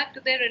come back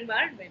to their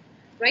environment,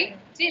 right?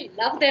 They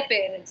love their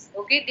parents,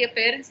 okay? Their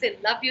parents, they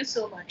love you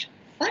so much.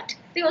 But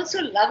they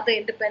also love the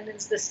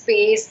independence, the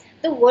space,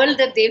 the world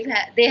that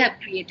they have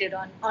created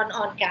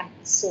on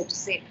campus, so to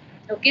say.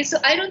 Okay, so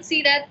I don't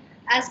see that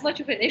as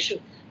much of an issue.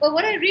 But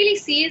what I really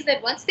see is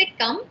that once they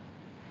come,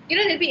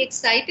 they'll be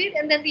excited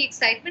and then the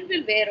excitement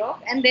will wear off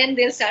and then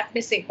they'll start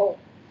missing home.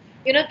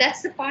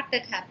 That's the part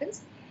that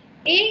happens.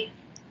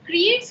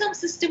 Create some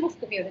system of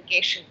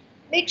communication.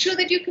 Make sure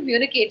that you're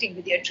communicating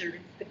with your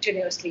children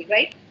continuously,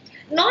 right?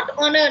 Not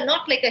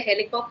like a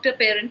helicopter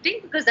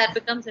parenting because that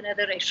becomes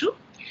another issue.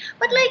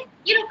 But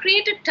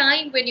create a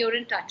time when you're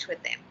in touch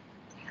with them.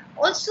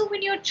 Also,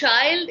 when your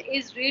child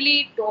is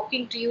really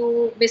talking to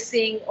you,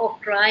 missing or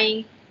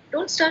crying,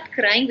 don't start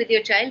crying with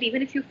your child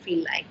even if you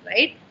feel like,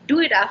 right? Do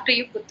it after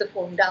you put the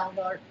phone down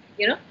or.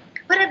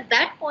 But at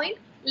that point,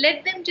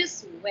 let them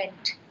just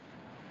vent.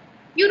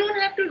 You don't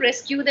have to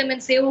rescue them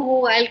and say,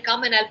 oh, I'll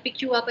come and I'll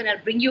pick you up and I'll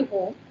bring you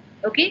home.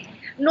 Okay?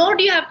 Nor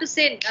do you have to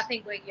say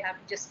nothing going, you have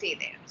to just stay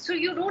there. So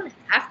you don't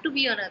have to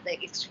be on other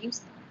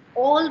extremes.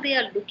 All they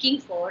are looking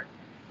for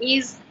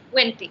is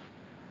venting.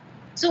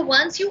 So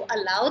once you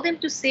allow them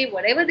to say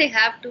whatever they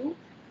have to,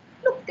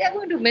 look, they're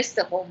going to miss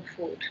the home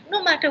food,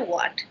 no matter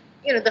what.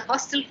 The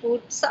hostel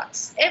food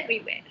sucks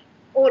everywhere,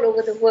 all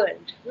over the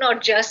world,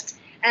 not just,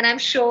 and I'm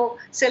sure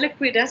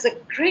Selequi does a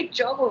great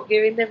job of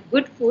giving them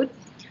good food,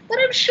 but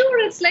I'm sure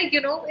it's like,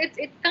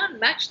 it can't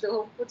match the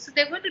home food. So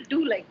they're going to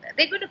do like that.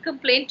 They're going to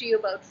complain to you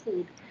about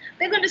food.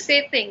 They're going to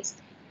say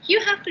things. You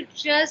have to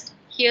just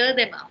hear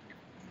them out.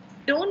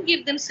 Don't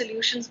give them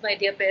solutions, my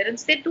dear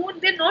parents. They're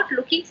not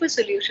looking for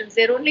solutions.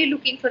 They're only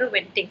looking for a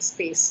venting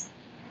space.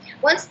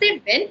 Once they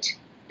vent,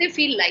 they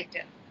feel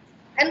lighter.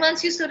 And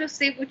once you sort of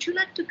say, would you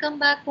like to come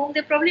back home?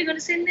 They're probably going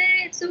to say,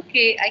 nah, it's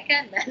okay. I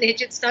can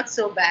manage. It's not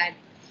so bad.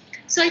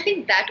 So I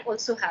think that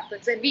also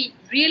happens. And we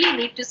really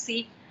need to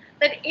see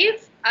that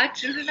if our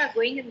children are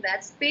going in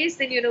that space,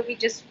 then,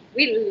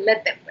 we'll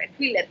let them vent.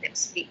 We let them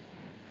speak.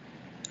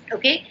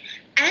 Okay?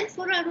 And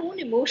for our own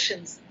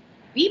emotions,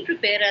 we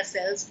prepare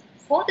ourselves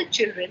for the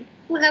children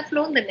who have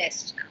flown the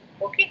nest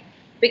now, okay?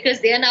 Because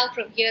they are now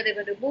from here, they're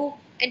going to move,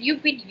 and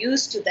you've been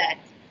used to that.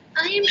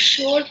 I am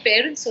sure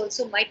parents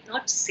also might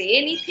not say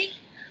anything,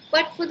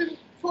 but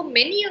for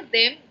many of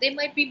them, they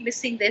might be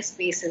missing their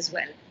space as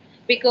well.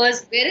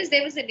 Because whereas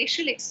there was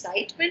initial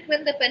excitement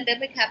when the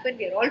pandemic happened,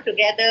 we were all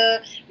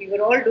together, we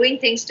were all doing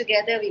things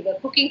together, we were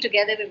cooking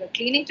together, we were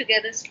cleaning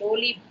together,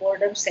 slowly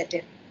boredom set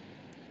in.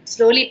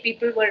 Slowly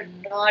people were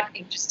not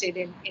interested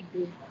in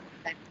doing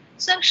that.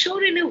 So I'm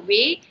sure in a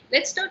way,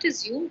 let's not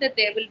assume that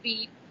there will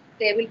be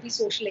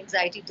social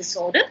anxiety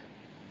disorder.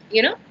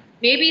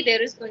 Maybe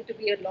there is going to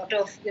be a lot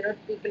of,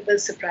 people will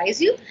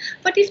surprise you.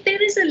 But if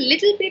there is a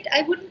little bit,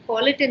 I wouldn't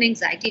call it an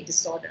anxiety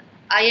disorder.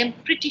 I am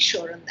pretty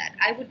sure on that.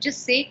 I would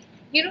just say,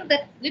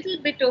 that little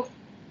bit of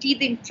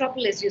teething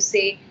trouble, as you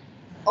say,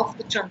 of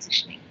the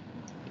transitioning.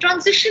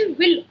 Transition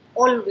will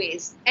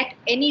always, at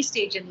any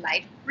stage in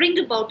life, bring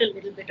about a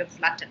little bit of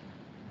flutter.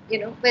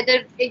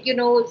 Whether,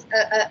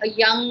 a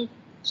young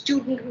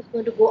student who's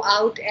going to go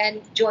out and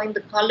join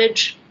the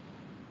college,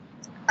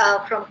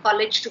 from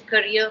college to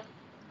career,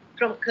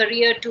 from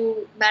career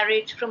to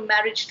marriage, from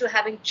marriage to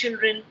having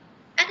children,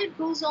 and it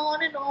goes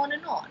on and on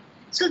and on.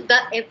 So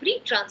that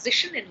every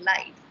transition in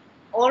life,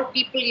 or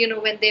people,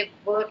 when they've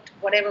worked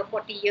whatever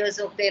 40 years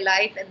of their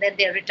life and then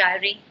they're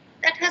retiring,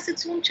 that has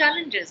its own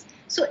challenges.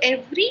 So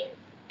every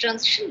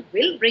transition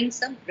will bring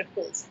some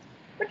ripples,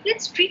 but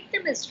let's treat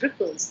them as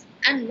ripples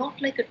and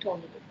not like a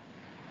tornado.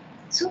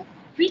 So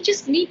we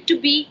just need to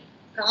be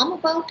calm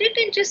about it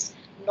and just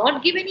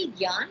not give any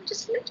yarn.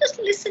 Just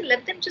listen.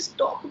 Let them just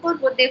talk about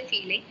what they're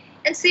feeling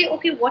and say,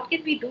 okay, what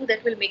can we do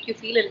that will make you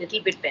feel a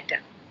little bit better?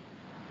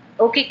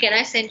 Okay, can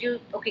I send you?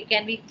 Okay,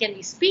 can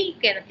we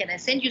speak? Can I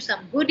send you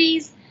some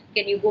goodies?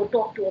 Can you go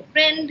talk to a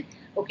friend?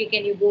 Okay,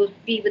 can you go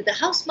be with the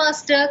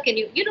housemaster? Can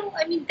you,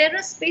 there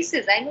are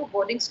spaces. I know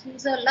boarding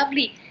schools are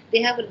lovely.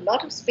 They have a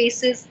lot of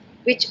spaces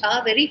which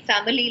are very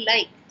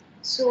family-like.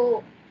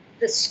 So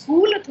the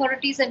school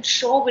authorities, I'm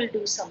sure, will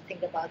do something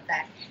about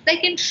that.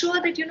 Like ensure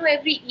that,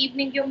 every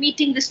evening you're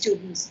meeting the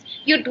students.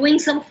 You're doing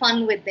some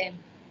fun with them,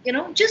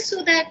 just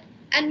so that,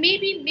 and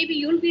maybe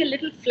you'll be a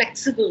little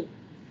flexible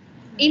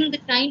in the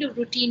kind of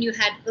routine you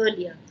had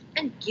earlier,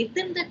 and give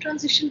them that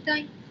transition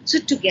time. So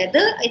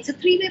together, it's a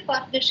three-way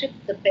partnership,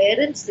 the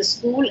parents, the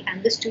school,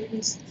 and the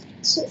students.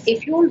 So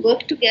if you all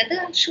work together,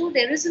 I'm sure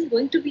there isn't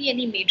going to be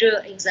any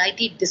major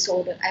anxiety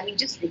disorder. I mean,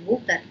 just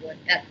remove that word.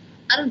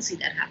 I don't see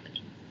that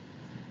happening.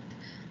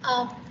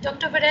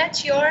 Dr.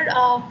 Viraj, your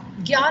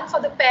gyan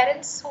for the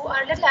parents who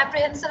are a little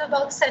apprehensive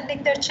about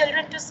sending their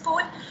children to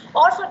school,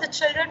 or for the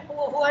children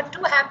who are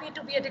too happy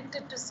to be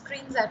addicted to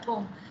screens at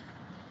home.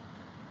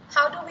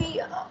 How do we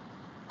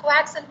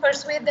coax and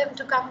persuade them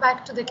to come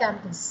back to the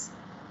campus?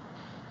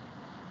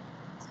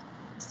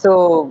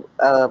 So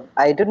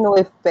I don't know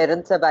if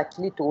parents have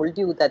actually told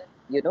you that,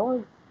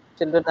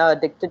 children are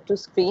addicted to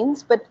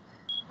screens, but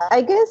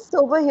I guess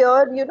over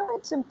here,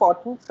 it's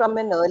important from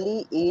an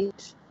early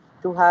age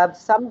to have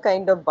some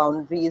kind of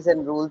boundaries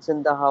and rules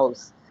in the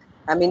house.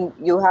 I mean,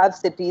 you have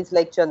cities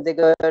like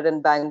Chandigarh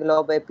and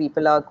Bangalore where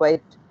people are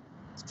quite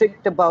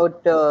strict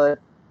about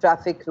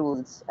traffic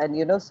rules,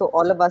 and so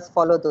all of us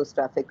follow those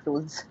traffic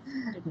rules.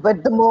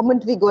 But the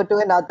moment we go to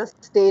another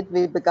state,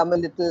 we become a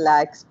little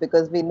lax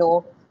because we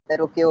know that,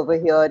 okay, over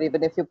here,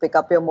 even if you pick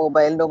up your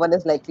mobile, no one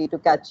is likely to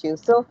catch you.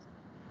 So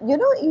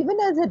even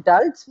as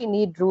adults, we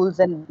need rules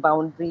and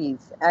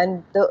boundaries.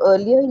 And the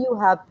earlier you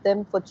have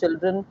them for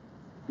children,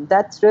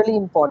 that's really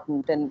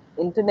important. And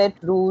internet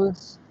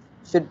rules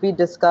should be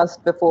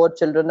discussed before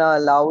children are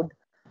allowed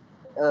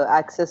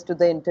access to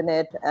the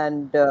internet.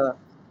 And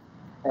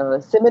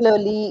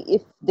similarly,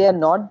 if they are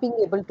not being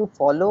able to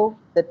follow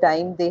the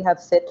time they have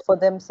set for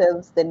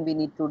themselves, then we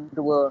need to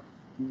do a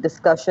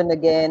discussion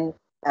again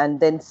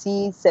and then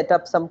set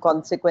up some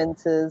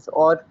consequences,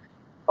 or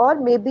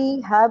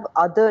maybe have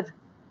other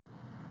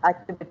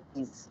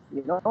activities.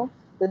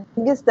 The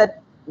thing is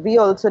that we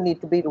also need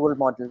to be role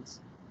models.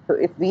 So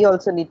if we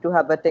also need to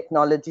have a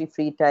technology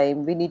free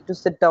time, we need to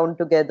sit down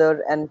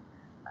together and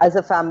as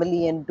a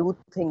family and do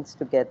things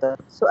together.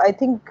 So I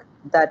think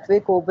that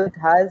way COVID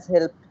has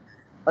helped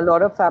a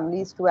lot of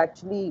families to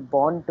actually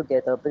bond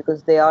together,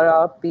 because there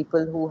are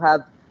people who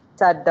have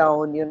sat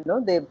down,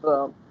 they've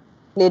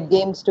played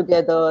games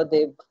together,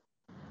 they've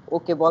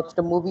watched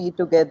a movie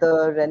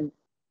together, and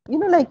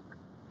like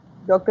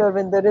Dr.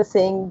 Arvinder is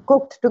saying,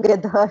 cooked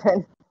together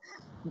and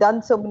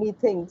done so many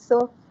things.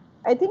 So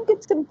I think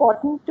it's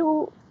important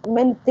to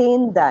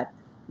maintain that.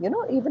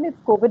 Even if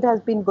COVID has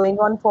been going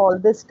on for all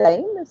this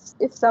time,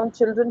 if some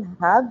children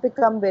have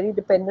become very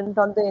dependent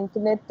on the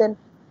internet, then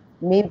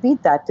maybe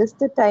that is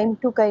the time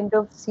to kind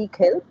of seek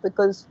help,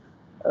 because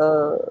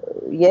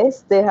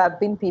yes, there have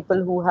been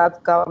people who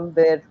have come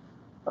where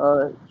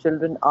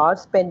children are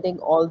spending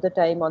all the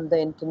time on the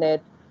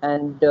internet,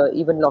 and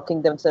even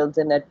locking themselves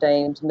in at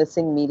times,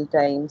 missing meal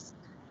times.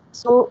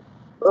 So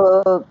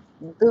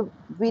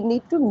we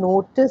need to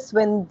notice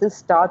when this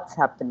starts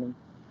happening,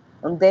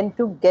 and then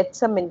to get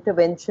some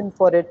intervention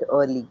for it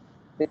early,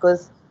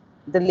 because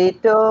the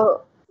later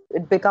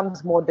it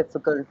becomes more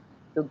difficult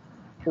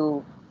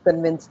to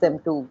convince them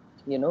to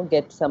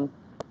get some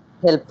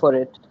help for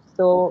it.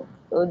 So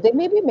there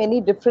may be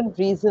many different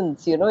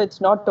reasons.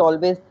 It's not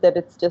always that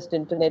it's just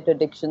internet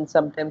addiction.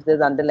 Sometimes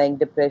there's underlying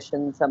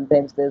depression,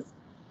 sometimes there's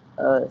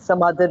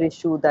some other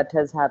issue that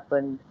has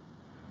happened,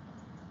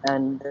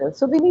 and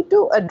so we need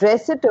to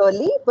address it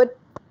early. But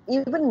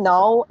even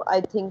now,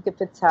 I think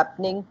if it's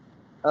happening,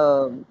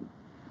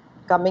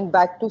 coming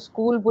back to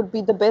school would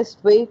be the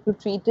best way to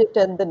treat it.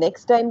 And the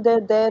next time they're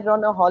there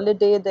on a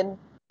holiday, then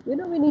we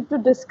need to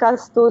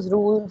discuss those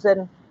rules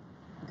and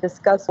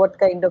discuss what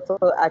kind of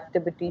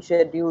activity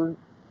schedule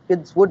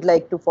kids would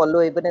like to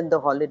follow even in the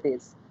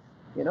holidays.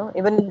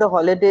 Even in the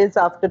holidays,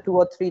 after 2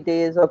 or 3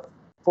 days or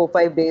 4 or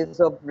 5 days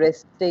of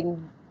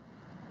resting,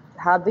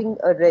 having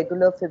a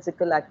regular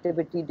physical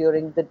activity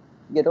during the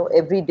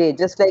every day,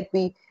 just like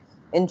we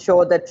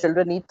ensure that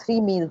children eat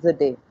 3 meals a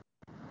day,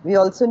 we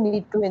also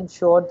need to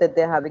ensure that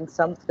they're having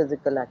some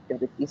physical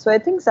activity. So I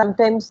think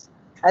sometimes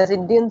as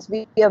Indians,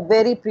 we are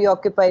very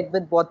preoccupied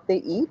with what they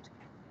eat.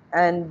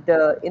 And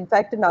in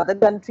fact, in other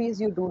countries,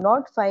 you do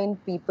not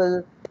find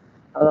people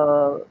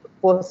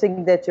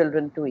forcing their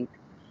children to eat.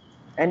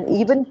 And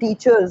even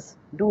teachers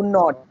do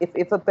not.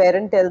 If a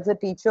parent tells a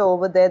teacher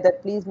over there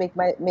that please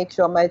make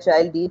sure my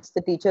child eats,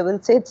 the teacher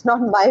will say it's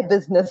not my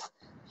business.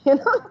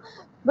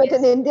 But yes,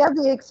 in India,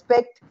 we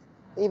expect,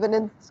 even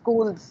in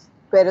schools,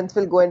 parents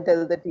will go and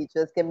tell the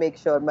teachers, can make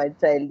sure my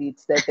child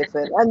eats their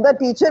tiffin. And the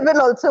teacher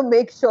will also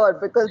make sure,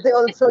 because they're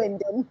also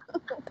Indian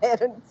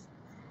parents.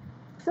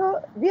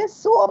 So we are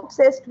so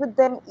obsessed with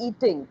them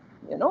eating,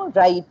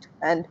 right.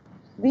 And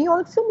we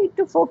also need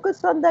to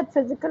focus on that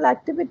physical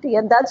activity.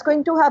 And that's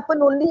going to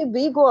happen only if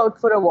we go out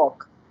for a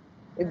walk.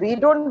 If we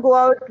don't go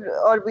out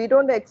or we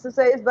don't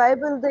exercise, why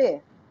will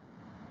they?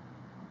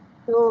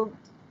 So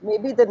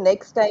maybe the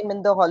next time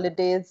in the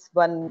holidays,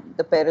 when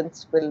the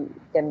parents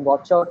can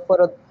watch out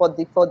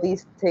for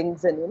these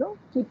things and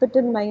keep it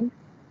in mind.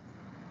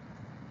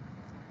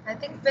 I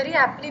think very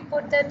aptly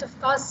put that,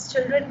 of course,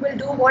 children will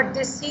do what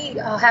they see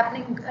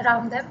happening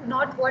around them,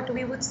 not what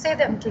we would say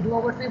them to do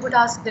or what we would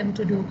ask them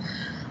to do.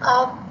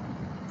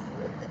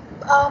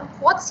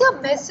 What's your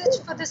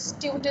message for the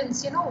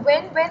students?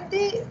 When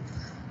they,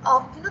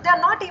 they're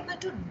not able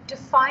to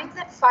define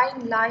that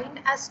fine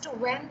line as to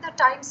when the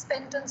time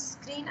spent on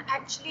screen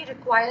actually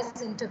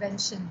requires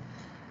intervention.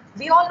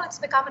 We all know it's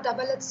become a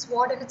double-edged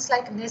sword, and it's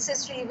like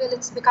necessary evil.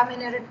 It's become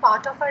an inherent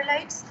part of our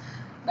lives.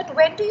 But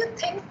when do you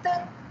think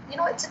that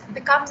it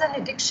becomes an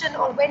addiction,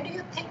 or when do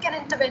you think an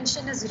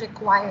intervention is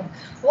required?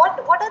 What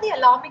are the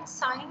alarming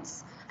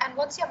signs, and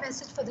what's your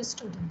message for the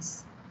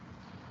students?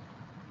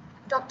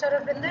 Dr.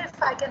 Ravinder,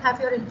 if I can have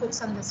your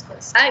inputs on this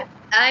first.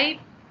 I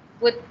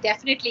would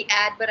definitely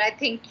add, but I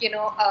think,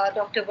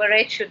 Dr.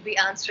 Varesh should be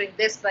answering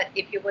this. But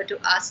if you were to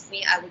ask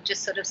me, I would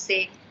just sort of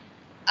say,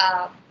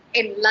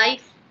 in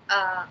life,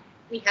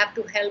 we have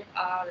to help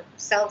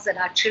ourselves and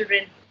our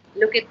children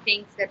look at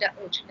things that are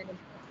urgent and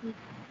important,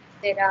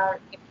 that are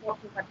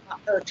important but not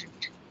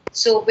urgent.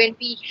 So when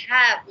we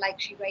have, like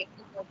she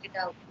rightly pointed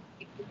out,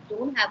 if we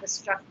don't have a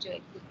structure,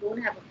 if we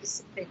don't have a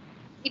discipline,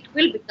 it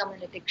will become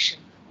an addiction.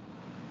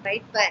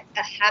 Right, but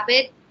a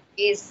habit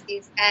is,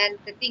 and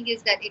the thing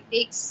is that it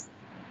takes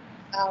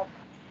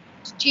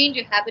to change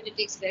a habit. It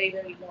takes very,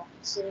 very long.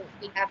 So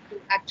we have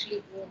to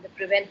actually go on the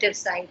preventive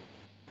side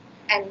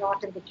and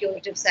not in the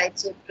curative side.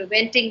 So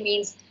preventing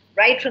means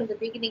right from the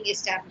beginning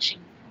establishing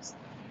rules.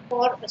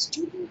 For a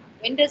student,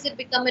 when does it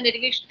become an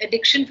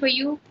addiction for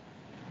you,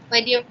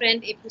 my dear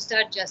friend? If you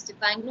start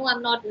justifying, no,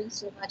 I'm not doing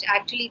so much.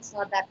 Actually, it's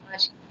not that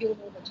much. You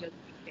know that you're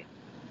doing it.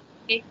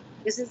 Okay.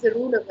 This is the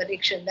rule of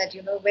addiction, that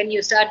when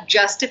you start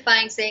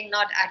justifying, saying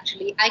not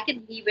actually, I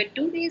can leave it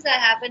 2 days, I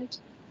haven't,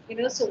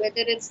 so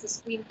whether it's the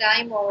screen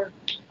time or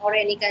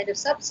any kind of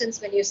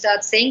substance, when you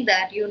start saying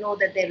that,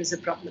 that there is a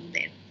problem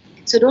there.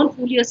 So don't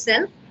fool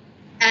yourself.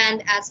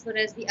 And as far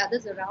as the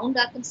others around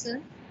are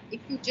concerned,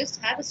 if you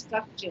just have a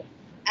structure,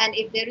 and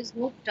if there is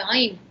no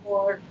time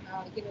for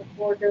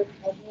for the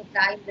no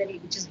time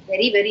which is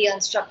very, very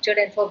unstructured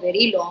and for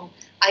very long,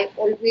 I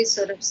always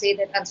sort of say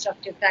that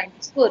unstructured time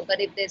is good. But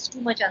if there's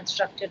too much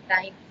unstructured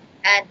time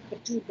and for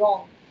too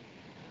long,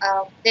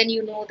 then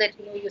that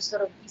you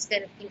sort of, these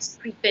kind of things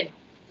creep in.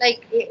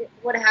 Like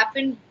what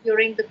happened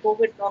during the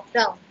COVID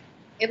lockdown,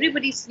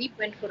 everybody's sleep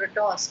went for a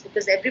toss,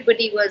 because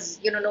everybody was,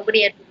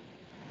 nobody had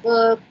to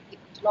work. It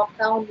was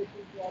lockdown. You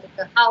couldn't go out of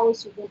the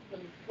house. You go for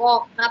a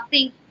walk.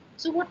 Nothing.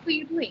 So what were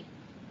you doing?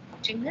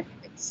 Watching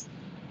Netflix.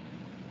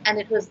 And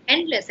it was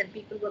endless, and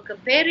people were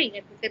comparing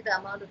and look at the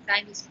amount of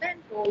time you spent.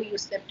 Oh, you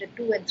slept at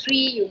 2 and 3,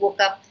 you woke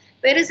up.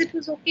 Whereas it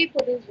was okay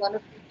for those 1 or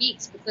 2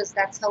 weeks, because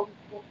that's how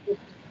we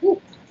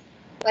moved.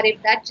 But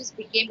if that just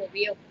became a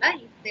way of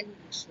life, then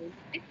you slowly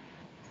did.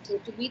 So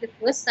to me, the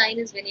first sign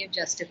is when you're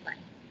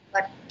justifying.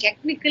 But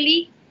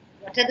technically,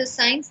 what are the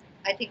signs?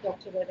 I think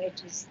Dr.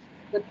 Varesh is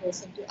a good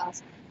person to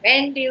ask.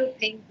 When do you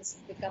think this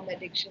has become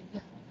addiction?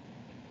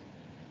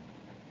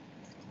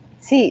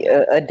 See,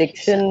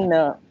 addiction,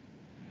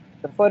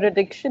 for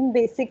addiction,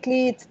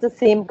 basically, it's the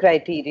same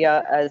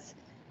criteria as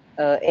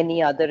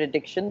any other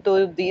addiction.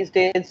 Though these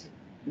days,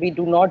 we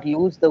do not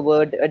use the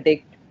word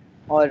addict,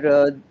 or,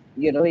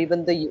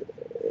 even the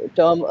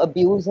term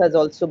abuse has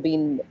also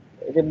been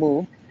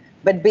removed.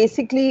 But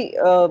basically,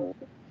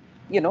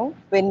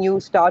 when you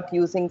start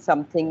using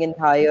something in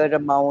higher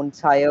amounts,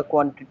 higher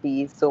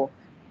quantities,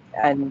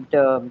 and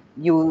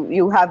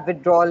you have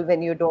withdrawal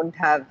when you don't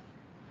have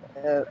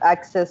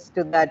access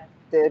to that,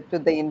 to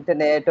the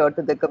internet or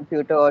to the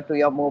computer or to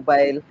your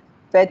mobile.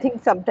 So I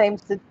think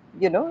sometimes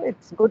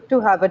it's good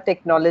to have a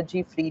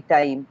technology free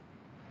time,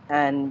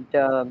 and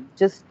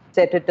just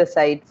set it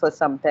aside for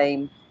some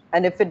time.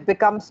 And if it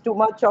becomes too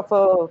much of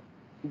a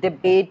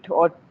debate,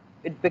 or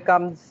it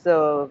becomes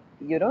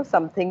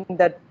something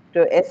that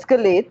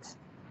escalates,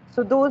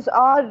 so those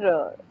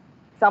are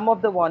some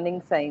of the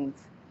warning signs.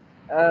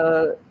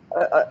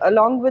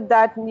 Along with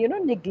that,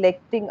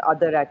 neglecting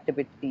other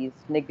activities,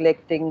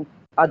 neglecting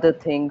other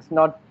things,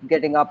 not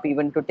getting up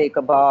even to take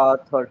a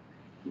bath, or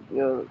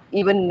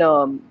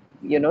even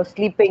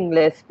sleeping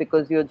less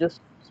because you're just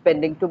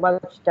spending too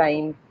much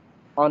time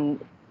on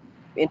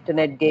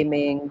internet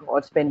gaming,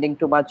 or spending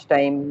too much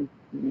time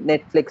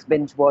Netflix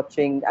binge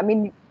watching. I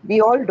mean,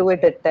 we all do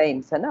it at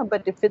times, Hannah,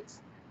 but if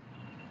it's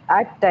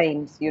at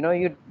times,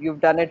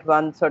 you've done it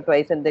once or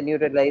twice, and then you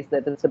realize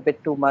that it's a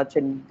bit too much,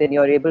 and then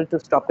you're able to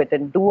stop it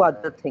and do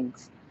other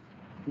things,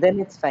 then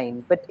it's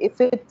fine. But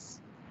if it's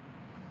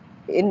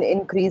in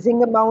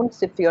increasing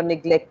amounts, if you're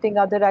neglecting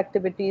other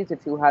activities,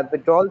 if you have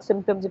withdrawal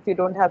symptoms, if you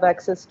don't have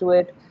access to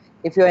it,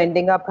 if you're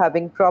ending up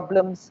having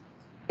problems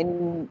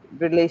in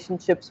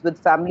relationships with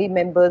family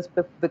members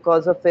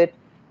because of it,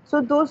 so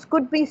those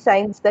could be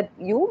signs that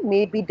you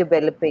may be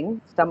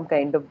developing some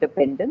kind of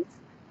dependence.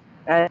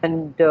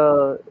 And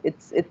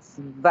it's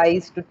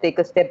wise to take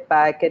a step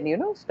back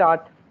and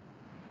start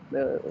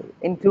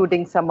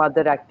including some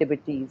other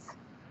activities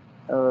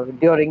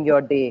during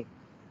your day,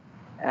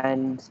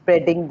 and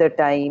spreading the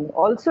time.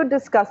 Also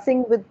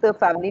discussing with the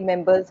family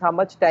members how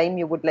much time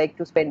you would like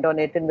to spend on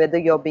it, and whether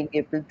you're being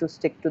able to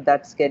stick to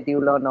that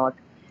schedule or not.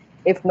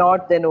 If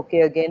not, then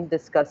okay, again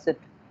discuss it,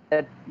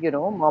 that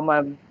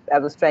Mom, I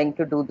was trying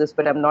to do this,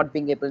 but I'm not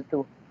being able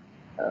to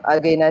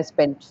Again, I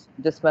spent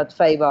this much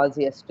 5 hours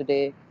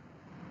yesterday.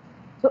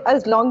 So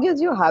as long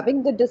as you're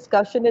having the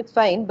discussion, it's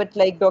fine. But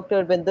like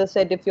Dr. Arvinder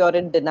said, if you're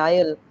in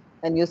denial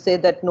and you say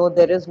that no,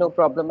 there is no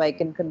problem, I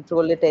can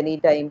control it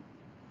anytime.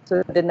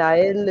 So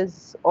denial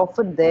is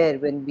often there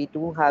when we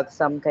do have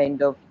some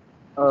kind of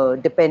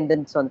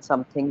dependence on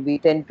something. We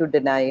tend to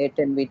deny it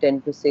and we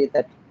tend to say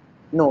that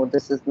no,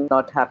 this is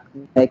not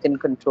happening. I can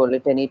control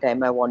it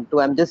anytime I want to.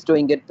 I'm just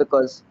doing it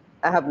because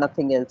I have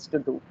nothing else to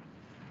do.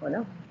 You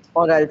know?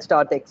 Or I'll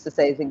start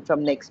exercising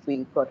from next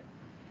week, or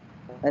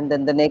and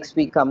then the next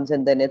week comes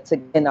and then it's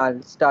again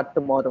I'll start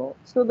tomorrow.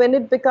 So when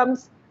it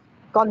becomes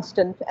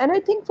constant, and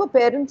I think for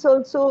parents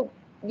also,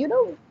 you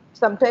know,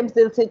 sometimes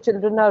they'll say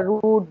children are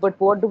rude, but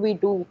what do we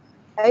do?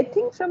 I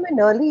think from an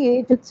early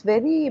age it's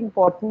very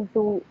important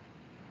to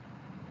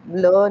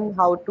learn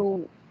how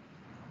to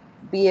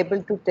be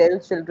able to tell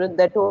children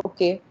that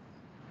okay,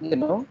 you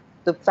know,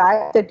 the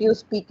fact that you're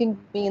speaking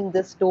to me in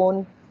this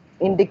tone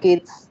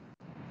indicates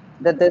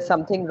that there's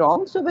something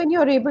wrong. So when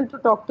you're able to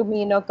talk to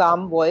me in a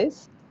calm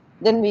voice,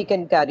 then we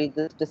can carry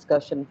this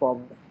discussion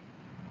forward.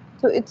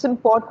 So it's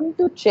important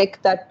to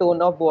check that tone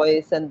of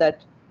voice and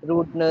that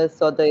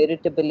rudeness or the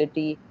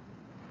irritability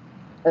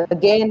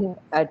again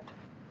at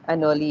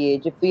an early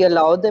age. If we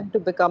allow them to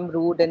become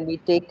rude and we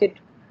take it,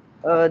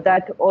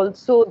 that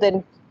also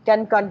then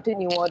can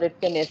continue or it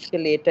can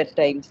escalate at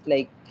times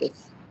like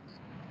this.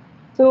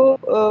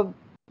 So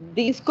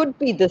these could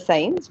be the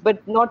signs,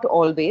 but not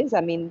always. I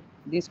mean,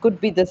 these could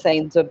be the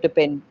signs of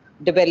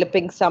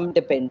developing some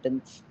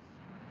dependence.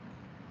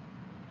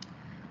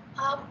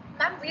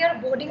 Ma'am, we are a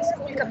boarding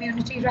school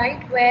community,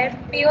 right, where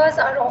peers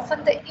are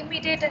often the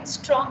immediate and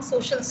strong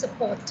social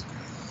support.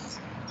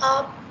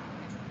 Uh,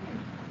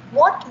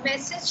 what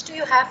message do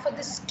you have for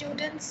the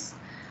students?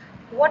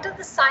 What are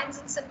the signs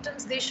and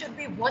symptoms they should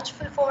be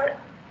watchful for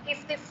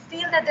if they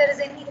feel that there is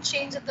any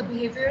change in the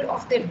behavior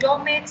of their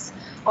dorm mates,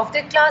 of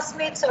their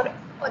classmates, or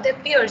their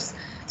peers?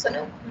 So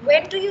now,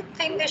 when do you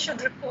think they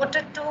should report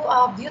it to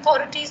the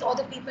authorities or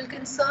the people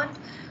concerned?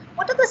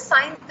 What are the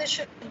signs they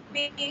should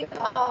be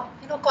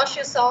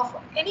cautious of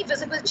any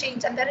visible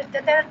change? And that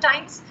there are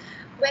times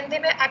when there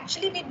may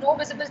actually be no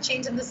visible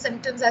change in the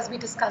symptoms, as we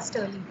discussed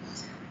earlier.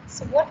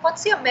 So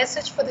what's your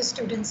message for the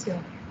students here?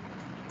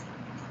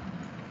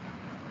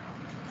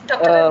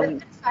 Dr.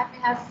 Arvinder, I may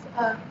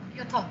have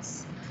your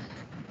thoughts.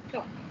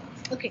 Sure.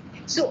 Okay,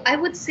 so I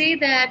would say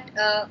that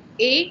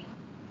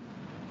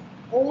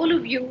all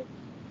of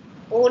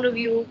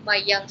you, my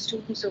young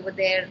students over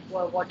there who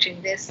are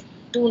watching this,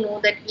 do know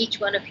that each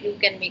one of you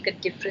can make a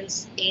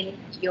difference in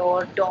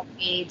your dorm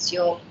mates,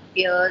 your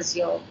peers,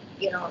 your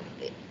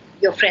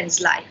friend's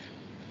life.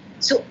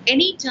 So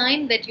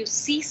anytime that you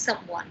see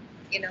someone,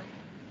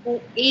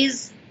 who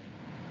is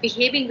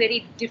behaving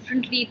very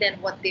differently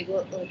than what they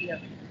were earlier,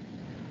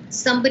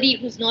 somebody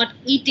who's not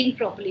eating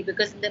properly,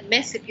 because in the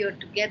mess, if you're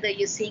together,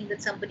 you're seeing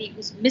that somebody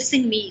who's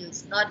missing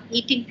meals, not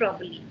eating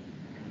properly,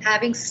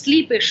 having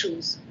sleep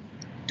issues,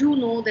 do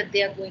know that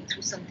they are going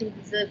through something.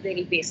 These are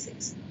very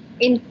basics.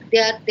 They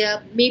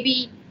are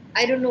maybe,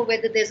 I don't know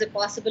whether there's a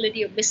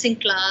possibility of missing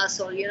class,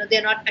 or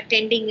they're not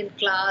attending in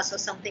class or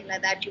something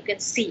like that. You can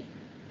see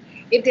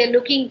if they're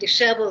looking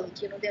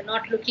disheveled, they're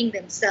not looking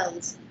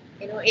themselves.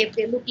 If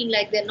they're looking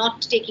like they're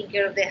not taking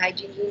care of their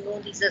hygiene,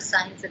 these are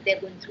signs that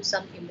they're going through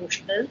some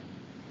emotional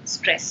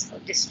stress or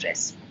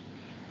distress.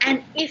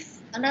 And if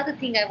another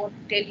thing I want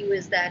to tell you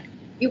is that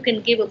you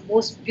can give a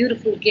most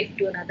beautiful gift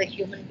to another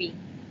human being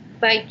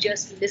by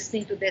just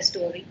listening to their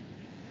story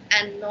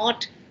and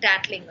not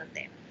tattling on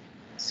them.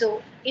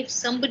 So if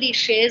somebody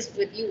shares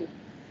with you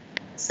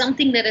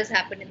something that has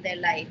happened in their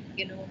life,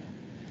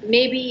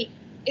 maybe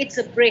it's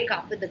a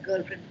breakup with a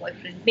girlfriend,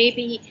 boyfriend,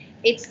 maybe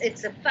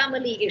it's a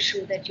family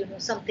issue that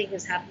something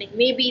is happening,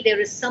 maybe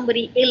there is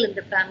somebody ill in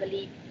the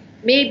family,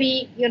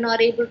 maybe you're not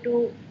able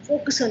to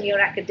focus on your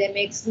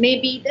academics,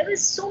 maybe there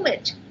is so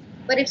much.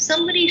 But if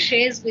somebody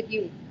shares with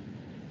you,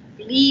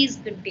 please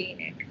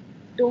contain it.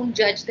 Don't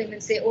judge them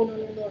and say, oh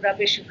no,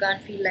 rubbish, you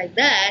can't feel like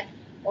that,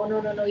 or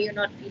no, you're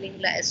not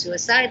feeling like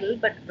suicidal,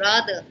 but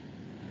rather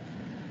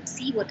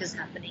see what is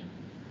happening,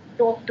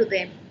 talk to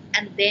them,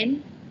 and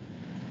then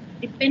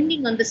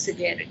depending on the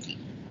severity,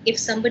 if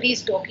somebody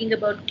is talking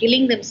about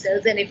killing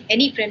themselves, and if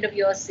any friend of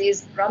yours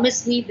says,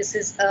 promise me this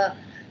is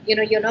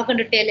you're not going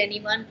to tell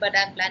anyone, but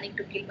I'm planning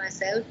to kill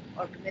myself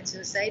or commit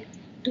suicide,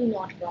 do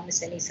not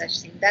promise any such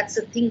thing. That's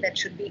a thing that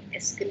should be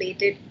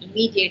escalated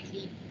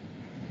immediately.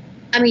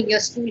 I mean, your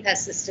school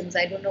has systems.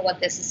 I don't know what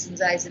their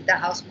systems are. Is it the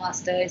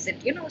housemaster? Is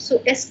it, so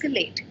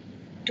escalate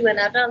to an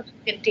adult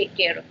who can take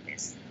care of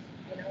this.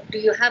 Do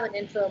you have an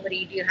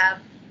infirmary? Do you have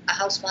a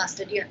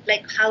housemaster?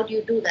 How do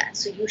you do that?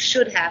 So you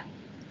should have.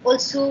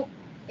 Also,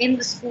 in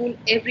the school,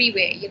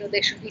 everywhere,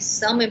 there should be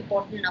some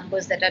important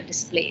numbers that are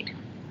displayed,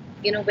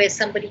 where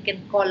somebody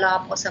can call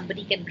up or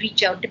somebody can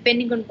reach out,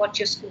 depending on what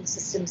your school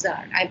systems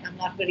are. I'm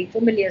not very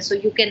familiar, so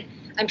you can,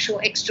 I'm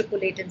sure,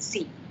 extrapolate and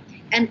see.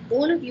 And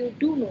all of you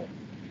do know,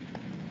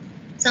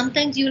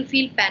 sometimes you'll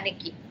feel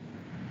panicky.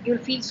 You'll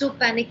feel so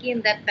panicky,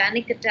 and that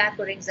panic attack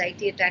or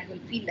anxiety attack will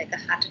feel like a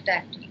heart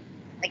attack to you.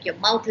 like your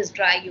mouth is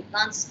dry, you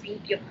can't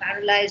speak, you're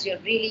paralyzed, you're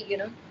really,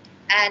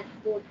 and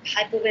you're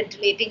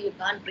hyperventilating, you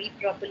can't breathe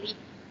properly,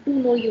 do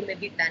know you may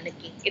be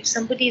panicking. If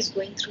somebody is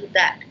going through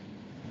that,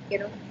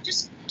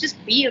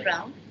 just be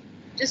around,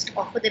 just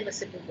offer them a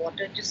sip of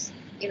water, just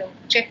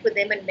check with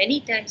them. And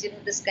many times,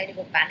 this kind of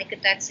a panic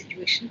attack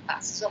situation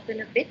passes off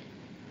in a bit.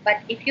 But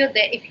if you're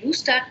there, if you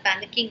start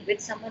panicking with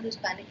someone who's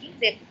panicking,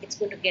 then it's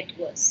going to get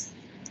worse.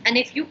 And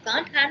if you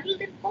can't handle,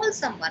 then call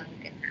someone who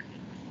can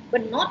handle.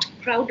 But not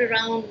crowd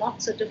around,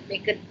 not sort of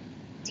make a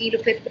deal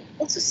of it, but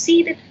also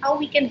see that how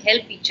we can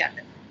help each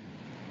other.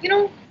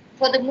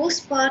 For the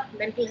most part,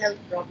 mental health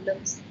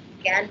problems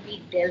can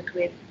be dealt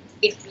with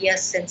if we are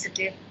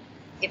sensitive,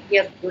 if we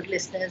are good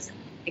listeners,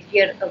 if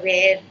we are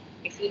aware,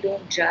 if we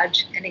don't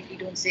judge, and if we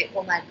don't say,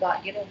 oh my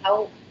God,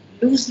 how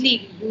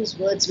loosely we use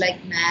words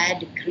like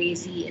mad,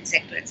 crazy,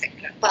 etc.,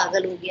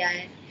 pagal ho gaya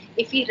hai.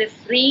 If we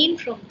refrain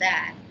from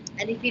that,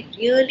 and if we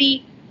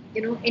really,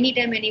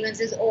 anytime anyone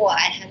says, oh, I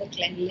have a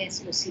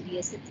cleanliness OCD,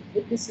 I said, for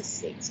goodness'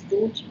 sakes,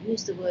 don't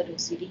use the word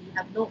OCD. You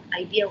have no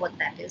idea what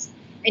that is.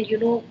 And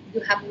you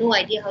have no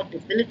idea how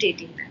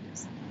debilitating that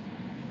is.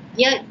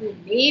 Yeah, you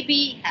may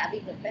be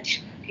having a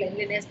passion for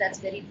cleanliness that's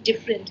very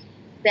different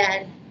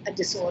than a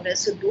disorder.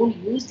 So don't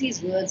use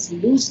these words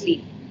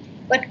loosely.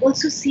 But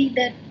also see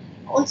that,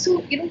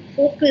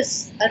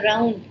 focus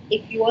around,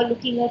 if you are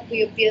looking out for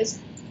your peers,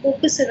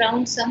 focus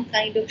around some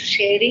kind of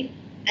sharing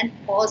and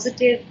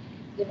positive,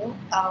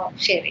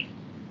 sharing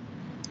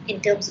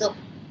in terms of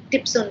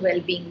tips on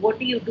well-being. What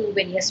do you do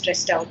when you're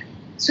stressed out?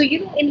 So,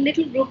 in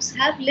little groups,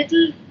 have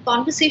little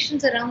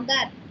conversations around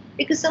that,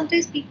 because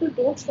sometimes people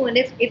don't know. And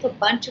if a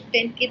bunch of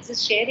 10 kids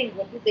is sharing,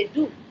 what do they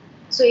do?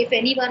 So if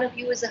any one of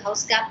you is a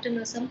house captain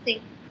or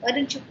something, why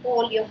don't you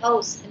call your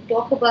house and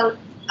talk about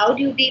how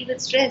do you deal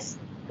with stress?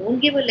 Don't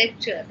give a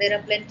lecture. There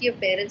are plenty of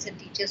parents and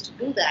teachers to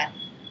do that.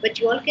 But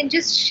you all can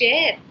just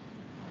share.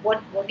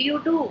 What do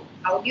you do?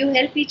 How do you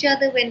help each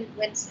other when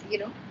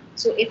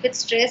so if it's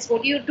stress,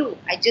 what do you do?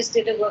 I just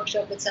did a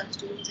workshop with some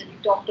students and we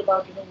talked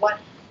about, what,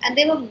 and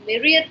there were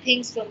myriad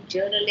things from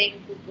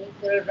journaling to going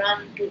for a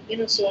run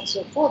to, so on and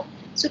so forth.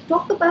 So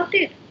talk about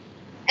it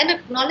and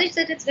acknowledge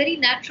that it's very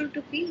natural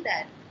to feel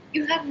that.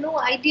 You have no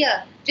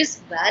idea,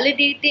 just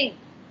validating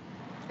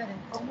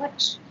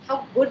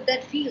how good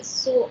that feels.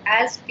 So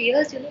as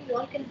peers, you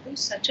all can do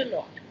such a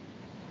lot.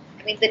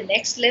 I mean, the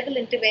next level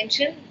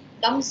intervention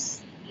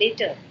comes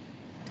later.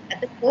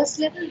 At the first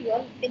level, you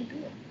all can do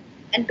it.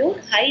 And don't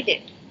hide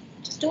it.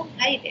 Just don't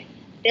hide it.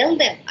 Tell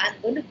them, I'm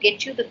going to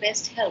get you the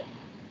best help.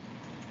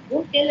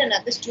 Don't tell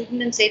another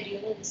student and say, do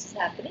you know this is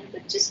happening?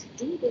 But just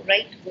do the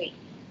right way.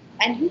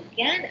 And you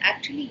can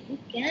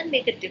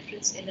make a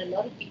difference in a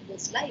lot of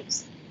people's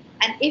lives.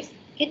 And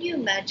can you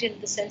imagine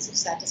the sense of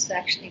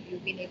satisfaction if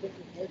you've been able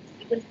to help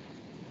even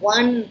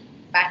one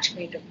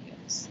batchmate of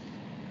yours?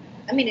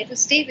 I mean, it will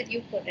stay with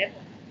you forever.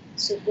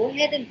 So go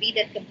ahead and be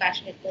that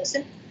compassionate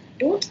person.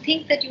 Don't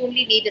think that you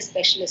only need a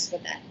specialist for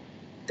that.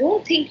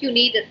 Don't think you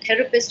need a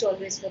therapist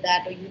always for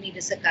that, or you need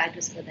a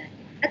psychiatrist for that.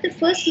 At the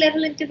first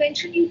level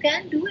intervention, you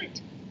can do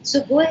it.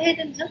 So go ahead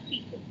and help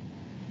people.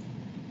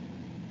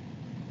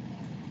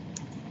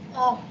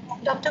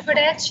 Dr.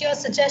 Vadech, your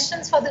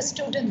suggestions for the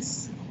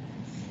students?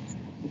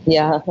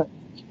 Yeah.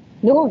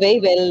 No, very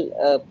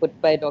well put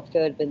by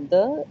Dr.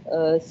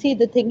 Arvinder. See,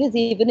 the thing is,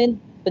 even in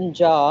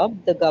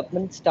Punjab, the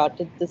government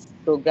started this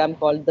program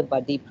called the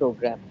Buddy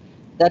program.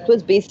 That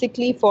was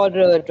basically for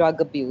drug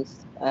abuse.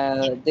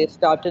 They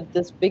started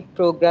this big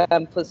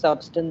program for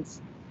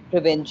substance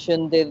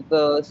prevention. They've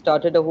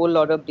started a whole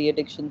lot of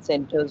de-addiction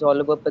centers all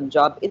over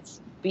Punjab.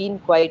 It's been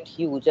quite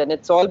huge, and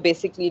it's all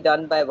basically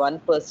done by one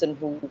person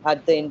who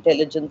had the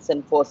intelligence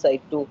and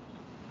foresight to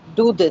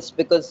do this,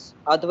 because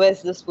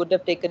otherwise this would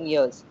have taken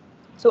years.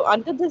 So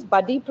under this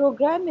buddy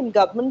program in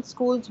government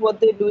schools, what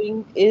they're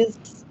doing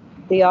is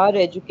they are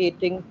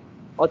educating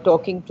or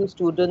talking to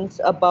students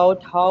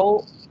about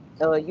how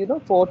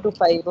 4 to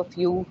 5 of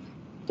you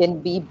can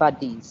be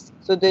buddies.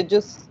 So they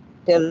just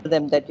tell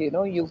them that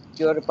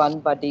you're one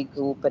buddy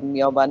group and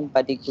you're one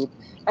buddy group,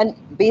 and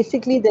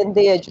basically then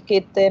they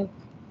educate them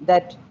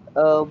that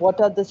what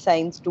are the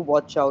signs to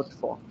watch out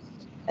for.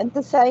 And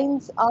the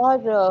signs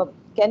are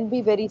can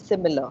be very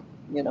similar,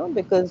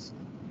 because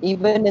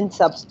even in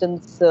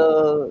substance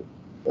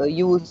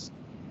use,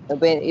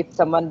 when if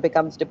someone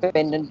becomes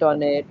dependent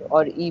on it,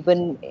 or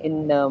even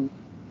in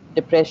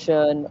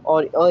depression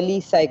or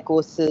early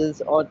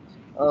psychosis or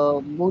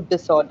mood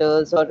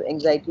disorders or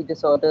anxiety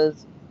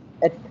disorders,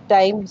 at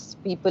times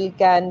people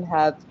can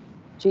have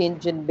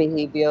change in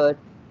behavior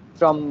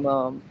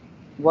from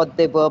what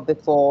they were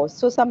before.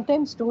 So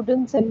sometimes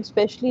students, and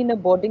especially in a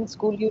boarding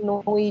school, you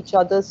know each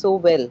other so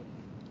well,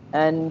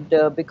 and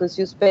because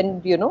you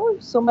spend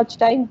so much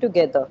time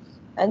together,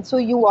 and so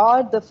you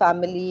are the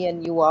family,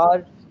 and you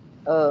are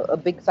a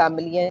big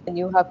family, and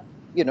you have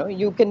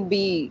you can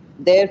be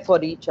there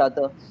for each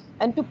other.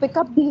 And to pick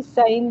up these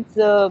signs,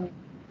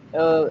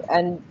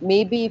 and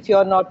maybe if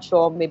you're not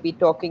sure, maybe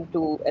talking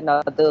to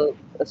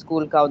a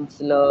school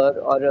counselor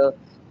or a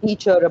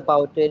teacher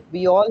about it.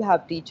 We all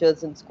have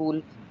teachers in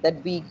school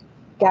that we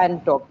can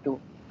talk to,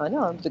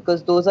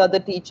 because those are the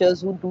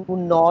teachers who do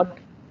not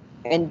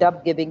end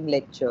up giving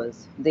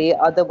lectures. They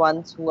are the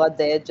ones who are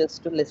there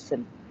just to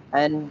listen,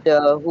 and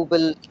who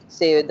will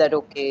say that,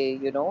 okay,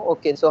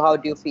 okay, so how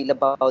do you feel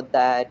about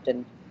that?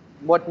 And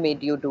what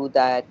made you do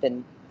that?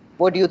 And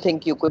what do you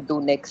think you could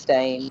do next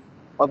time?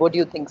 Or what do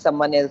you think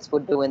someone else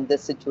would do in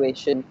this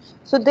situation?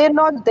 So they're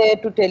not there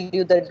to tell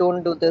you that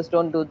don't do this,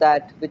 don't do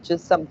that, which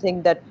is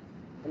something that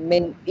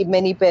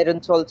many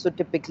parents also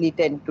typically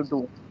tend to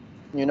do.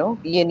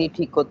 ये नहीं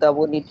ठीक होता,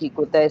 वो नहीं ठीक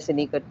होता, ऐसे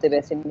नहीं करते,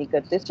 वैसे नहीं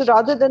करते. So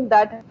rather than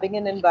that, having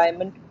an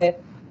environment where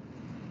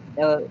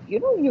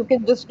you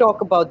can just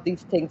talk about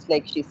these things,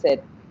 like she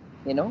said,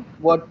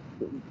 what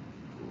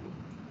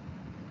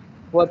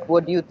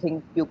do you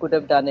think you could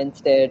have done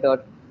instead,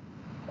 or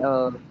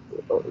uh,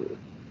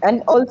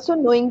 and also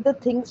knowing the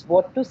things,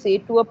 what to say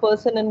to a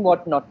person and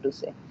what not to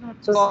say.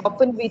 So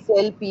often we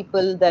tell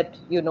people that,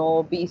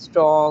 be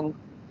strong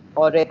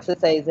or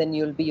exercise and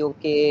you'll be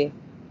okay,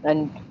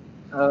 and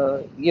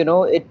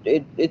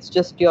it's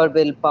just your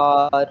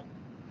willpower.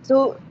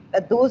 So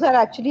those are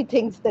actually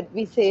things that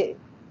we say,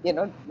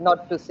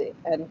 not to say,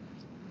 and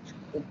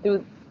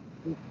to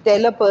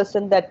tell a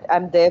person that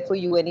I'm there for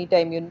you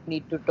anytime you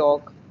need to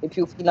talk. If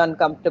you feel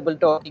uncomfortable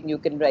talking, you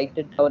can write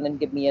it down and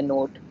give me a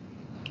note,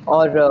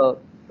 or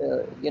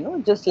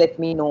just let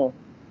me know,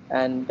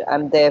 and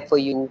I'm there for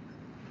you,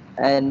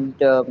 and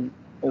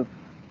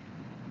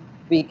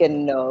we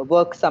can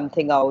work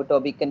something out, or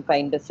we can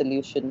find a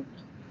solution.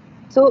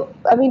 So,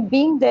 I mean,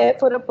 being there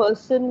for a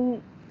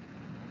person,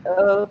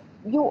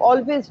 you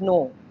always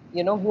know,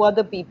 who are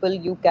the people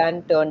you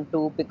can turn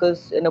to,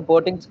 because in a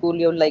boarding school,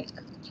 you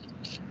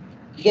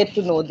get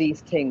to know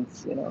these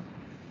things,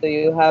 So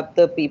you have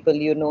the people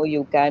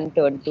you can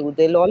turn to.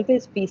 There'll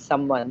always be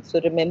someone. So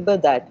remember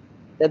that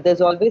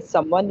there's always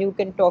someone you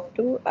can talk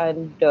to,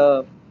 and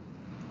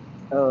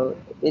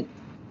it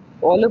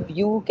all of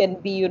you can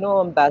be,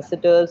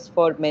 ambassadors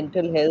for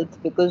mental health,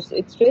 because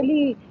it's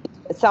really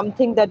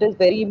something that is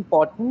very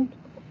important.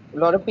 A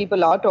lot of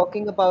people are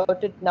talking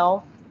about it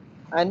now,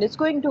 and it's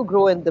going to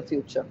grow in the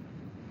future.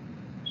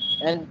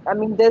 And I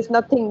mean, there's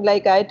nothing,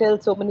 like I tell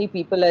so many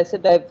people, I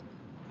said, I've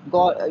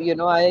got,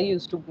 I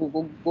used to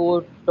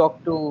go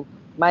talk to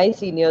my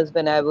seniors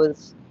when I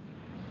was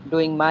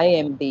doing my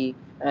MD,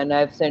 and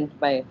I've sent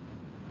my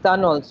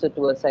son also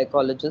to a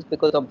psychologist,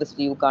 because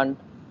obviously you can't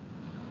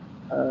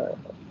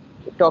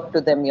talk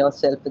to them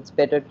yourself. It's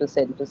better to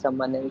send to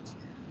someone else,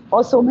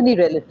 or so many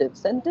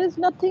relatives. And there's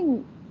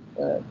nothing,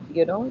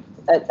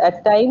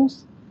 at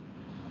times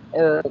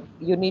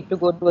you need to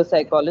go to a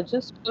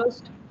psychologist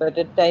first, but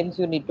at times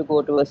you need to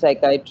go to a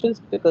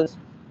psychiatrist, because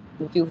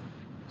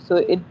so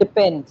it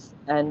depends.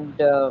 And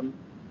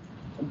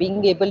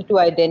being able to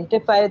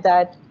identify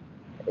that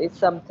is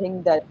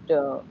something that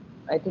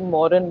I think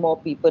more and more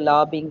people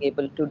are being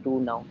able to do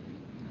now.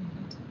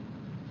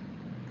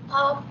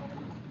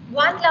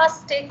 One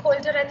last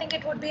stakeholder, I think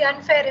it would be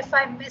unfair if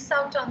I miss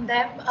out on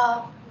them.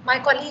 My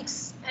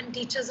colleagues and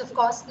teachers, of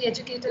course, the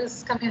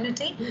educators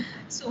community,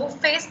 so who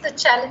face the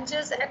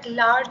challenges at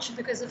large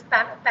because of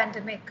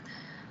pandemic.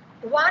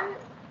 One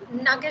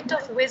nugget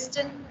of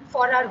wisdom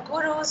for our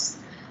gurus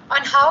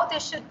on how they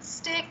should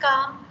stay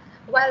calm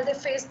while they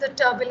face the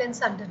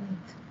turbulence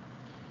underneath.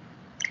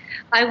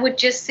 I would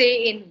just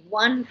say in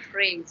one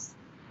phrase,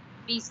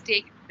 please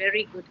take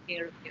very good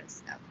care of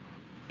yourself,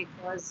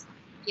 because,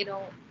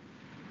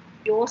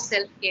 your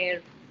self-care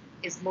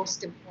is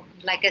most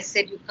important. Like I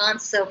said, you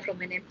can't serve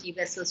from an empty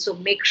vessel. So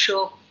make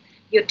sure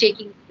you're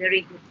taking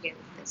very good care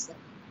of yourself.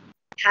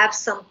 Have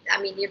some,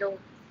 we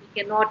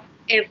cannot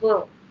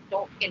ever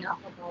talk enough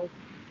about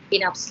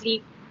enough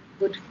sleep,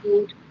 good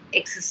food,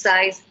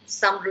 exercise,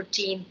 some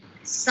routine,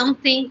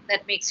 something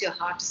that makes your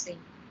heart sing.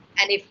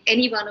 And if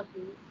any one of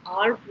you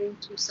are going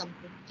through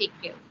something, take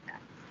care of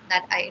that.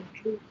 That I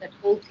include that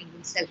whole thing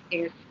in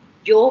self-care.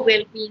 Your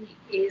well-being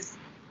is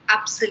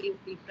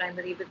absolutely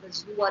primary,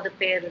 because you are the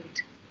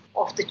parent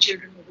of the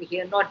children over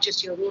here, not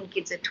just your own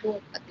kids at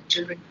home, but the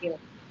children here.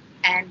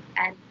 And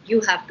you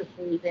have to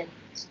hold them.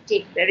 So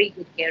take very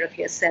good care of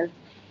yourself.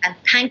 And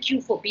thank you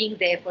for being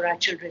there for our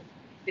children,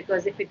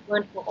 because if it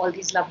weren't for all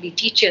these lovely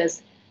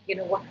teachers,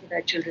 what would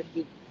our children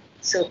be?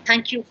 So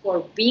thank you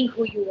for being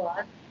who you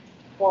are,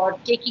 for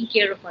taking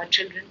care of our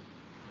children.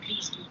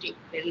 Please do take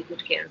very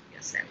good care of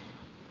yourself.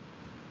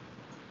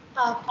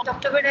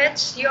 Dr.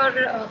 Vinay, your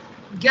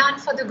Gyan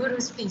for the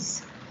Gurus,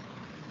 please.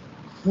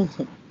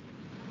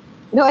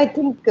 No, I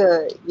think,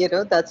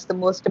 that's the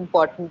most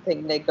important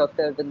thing. Like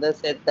Dr. Arvinder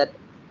said, that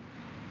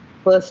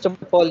first of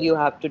all, you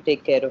have to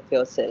take care of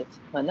yourself.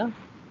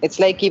 It's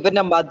like even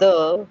a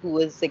mother who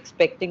is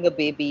expecting a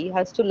baby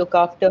has to look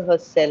after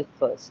herself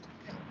first.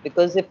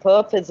 Because if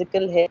her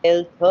physical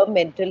health, her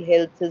mental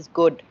health is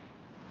good,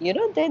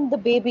 then the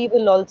baby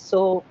will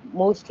also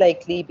most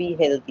likely be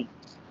healthy.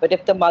 But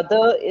if the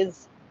mother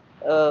is,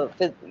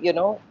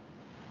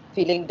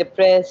 feeling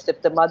depressed,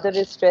 if the mother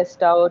is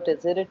stressed out,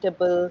 is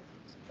irritable,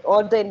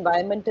 or the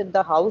environment in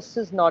the house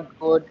is not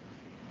good,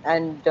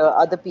 and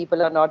other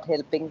people are not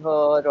helping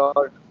her,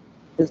 or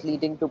is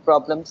leading to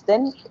problems,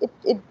 then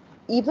it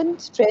even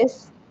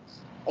stress,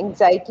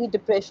 anxiety,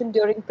 depression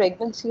during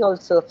pregnancy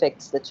also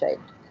affects the child.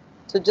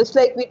 So just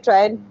like we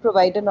try and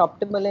provide an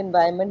optimal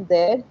environment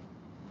there,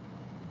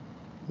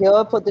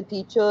 here for the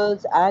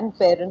teachers and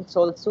parents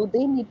also,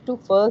 they need to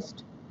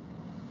first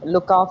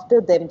look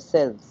after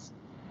themselves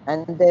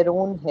and their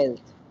own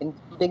health,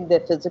 including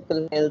their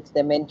physical health,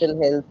 their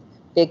mental health.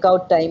 Take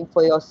out time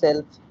for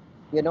yourself,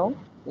 you know,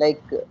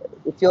 like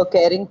if you're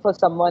caring for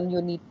someone,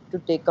 you need to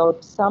take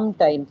out some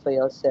time for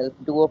yourself,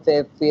 do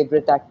a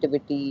favorite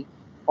activity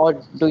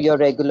or do your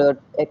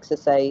regular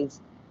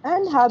exercise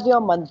and have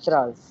your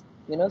mantras.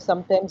 You know,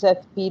 sometimes I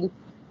feel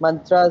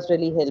mantras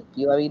really help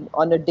you. I mean,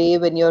 on a day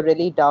when you're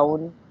really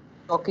down,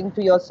 talking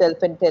to yourself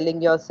and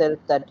telling yourself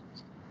that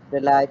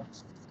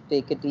relax,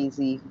 take it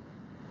easy,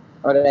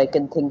 or I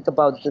can think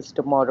about this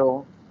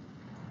tomorrow,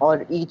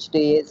 or each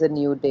day is a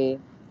new day,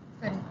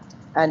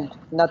 and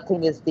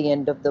nothing is the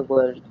end of the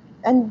world.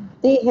 And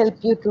they help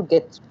you to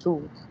get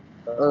through,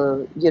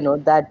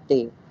 that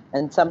day.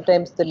 And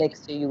sometimes the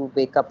next day you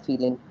wake up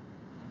feeling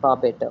far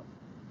better.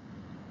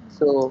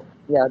 So,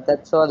 yeah,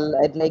 that's all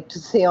I'd like to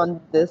say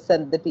on this.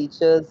 And the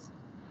teachers,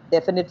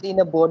 definitely in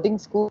a boarding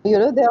school,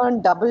 they're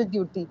on double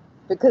duty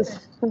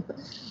because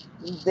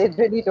they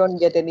really don't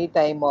get any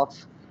time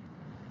off.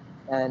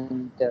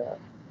 And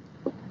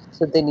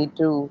so they need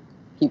to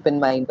keep in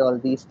mind all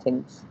these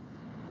things.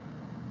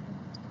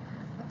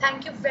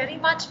 Thank you very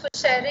much for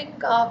sharing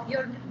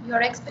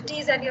your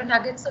expertise and your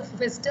nuggets of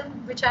wisdom,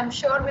 which I'm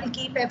sure will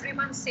keep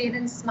everyone sane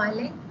and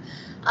smiling.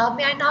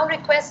 May I now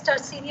request our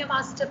Senior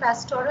Master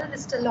Pastoral,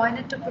 Mr.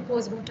 Loynet, to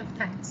propose vote of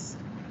thanks.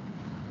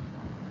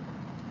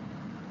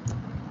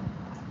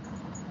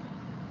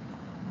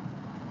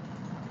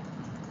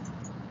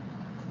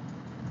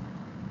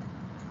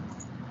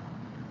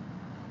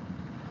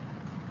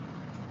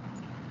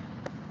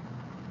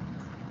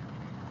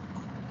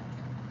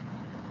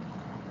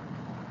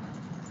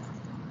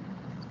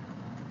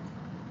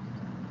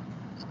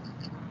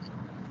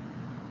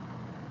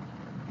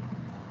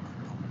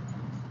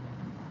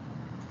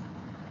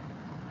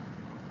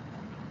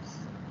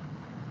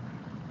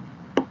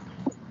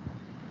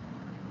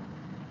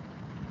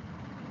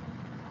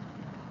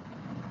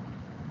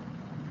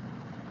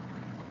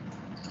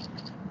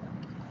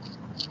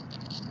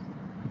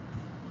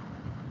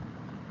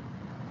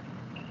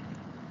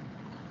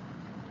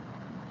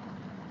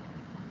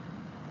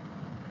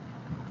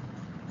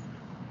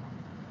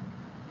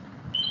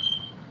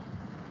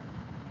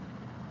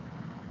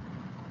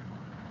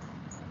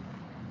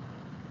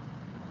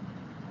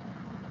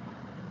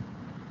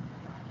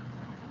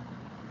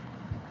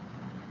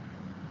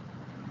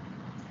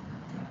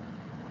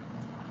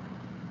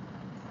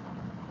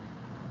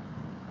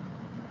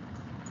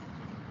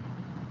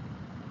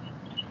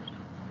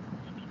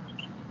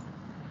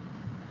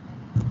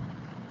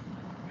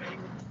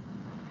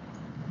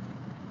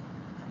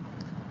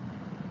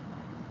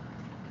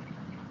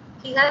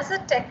 He has a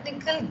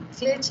technical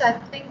glitch, I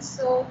think,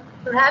 so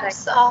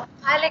perhaps I'll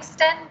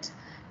extend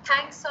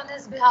thanks on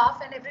his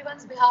behalf and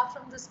everyone's behalf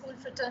from the school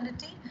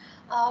fraternity.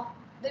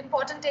 The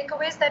important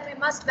takeaway is that we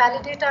must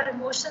validate our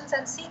emotions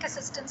and seek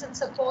assistance and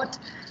support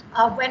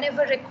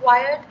whenever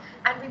required,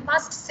 and we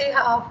must stay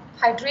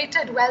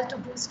hydrated well to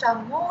boost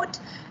our mood,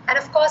 and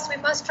of course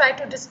we must try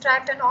to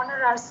distract and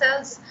honor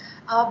ourselves,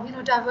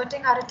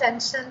 diverting our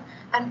attention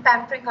and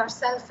pampering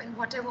ourselves in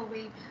whatever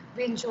way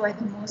we enjoy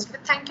the most.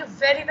 But thank you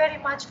very, very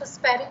much for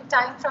sparing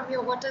time from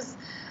your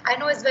I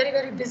know is very,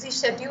 very busy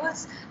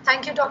schedules.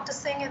 Thank you, Dr.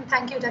 Singh, and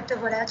thank you, Dr.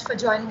 Varaj, for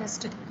joining us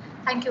today.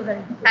 Thank you very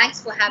much.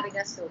 Thanks for having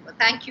us over.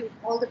 Thank you.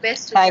 All the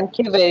best. Thank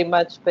you very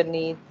much,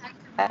 Paneet.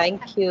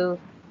 Thank you.